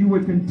ask that you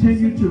would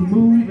continue to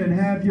move and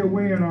have your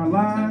way in our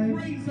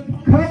lives.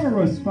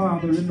 Cover us,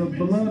 Father, in the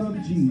blood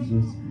of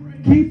Jesus.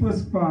 Keep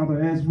us,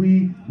 Father, as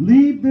we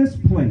leave this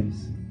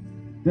place,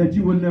 that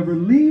you will never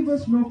leave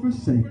us nor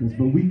forsake us,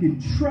 but we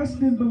can trust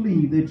and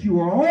believe that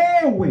you are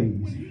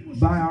always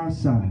by our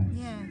side.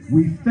 Yes.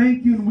 We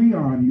thank you and we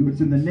honor you.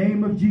 It's in the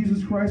name of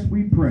Jesus Christ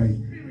we pray.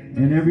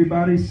 And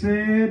everybody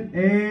said,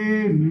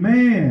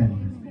 amen.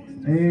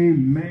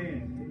 Amen.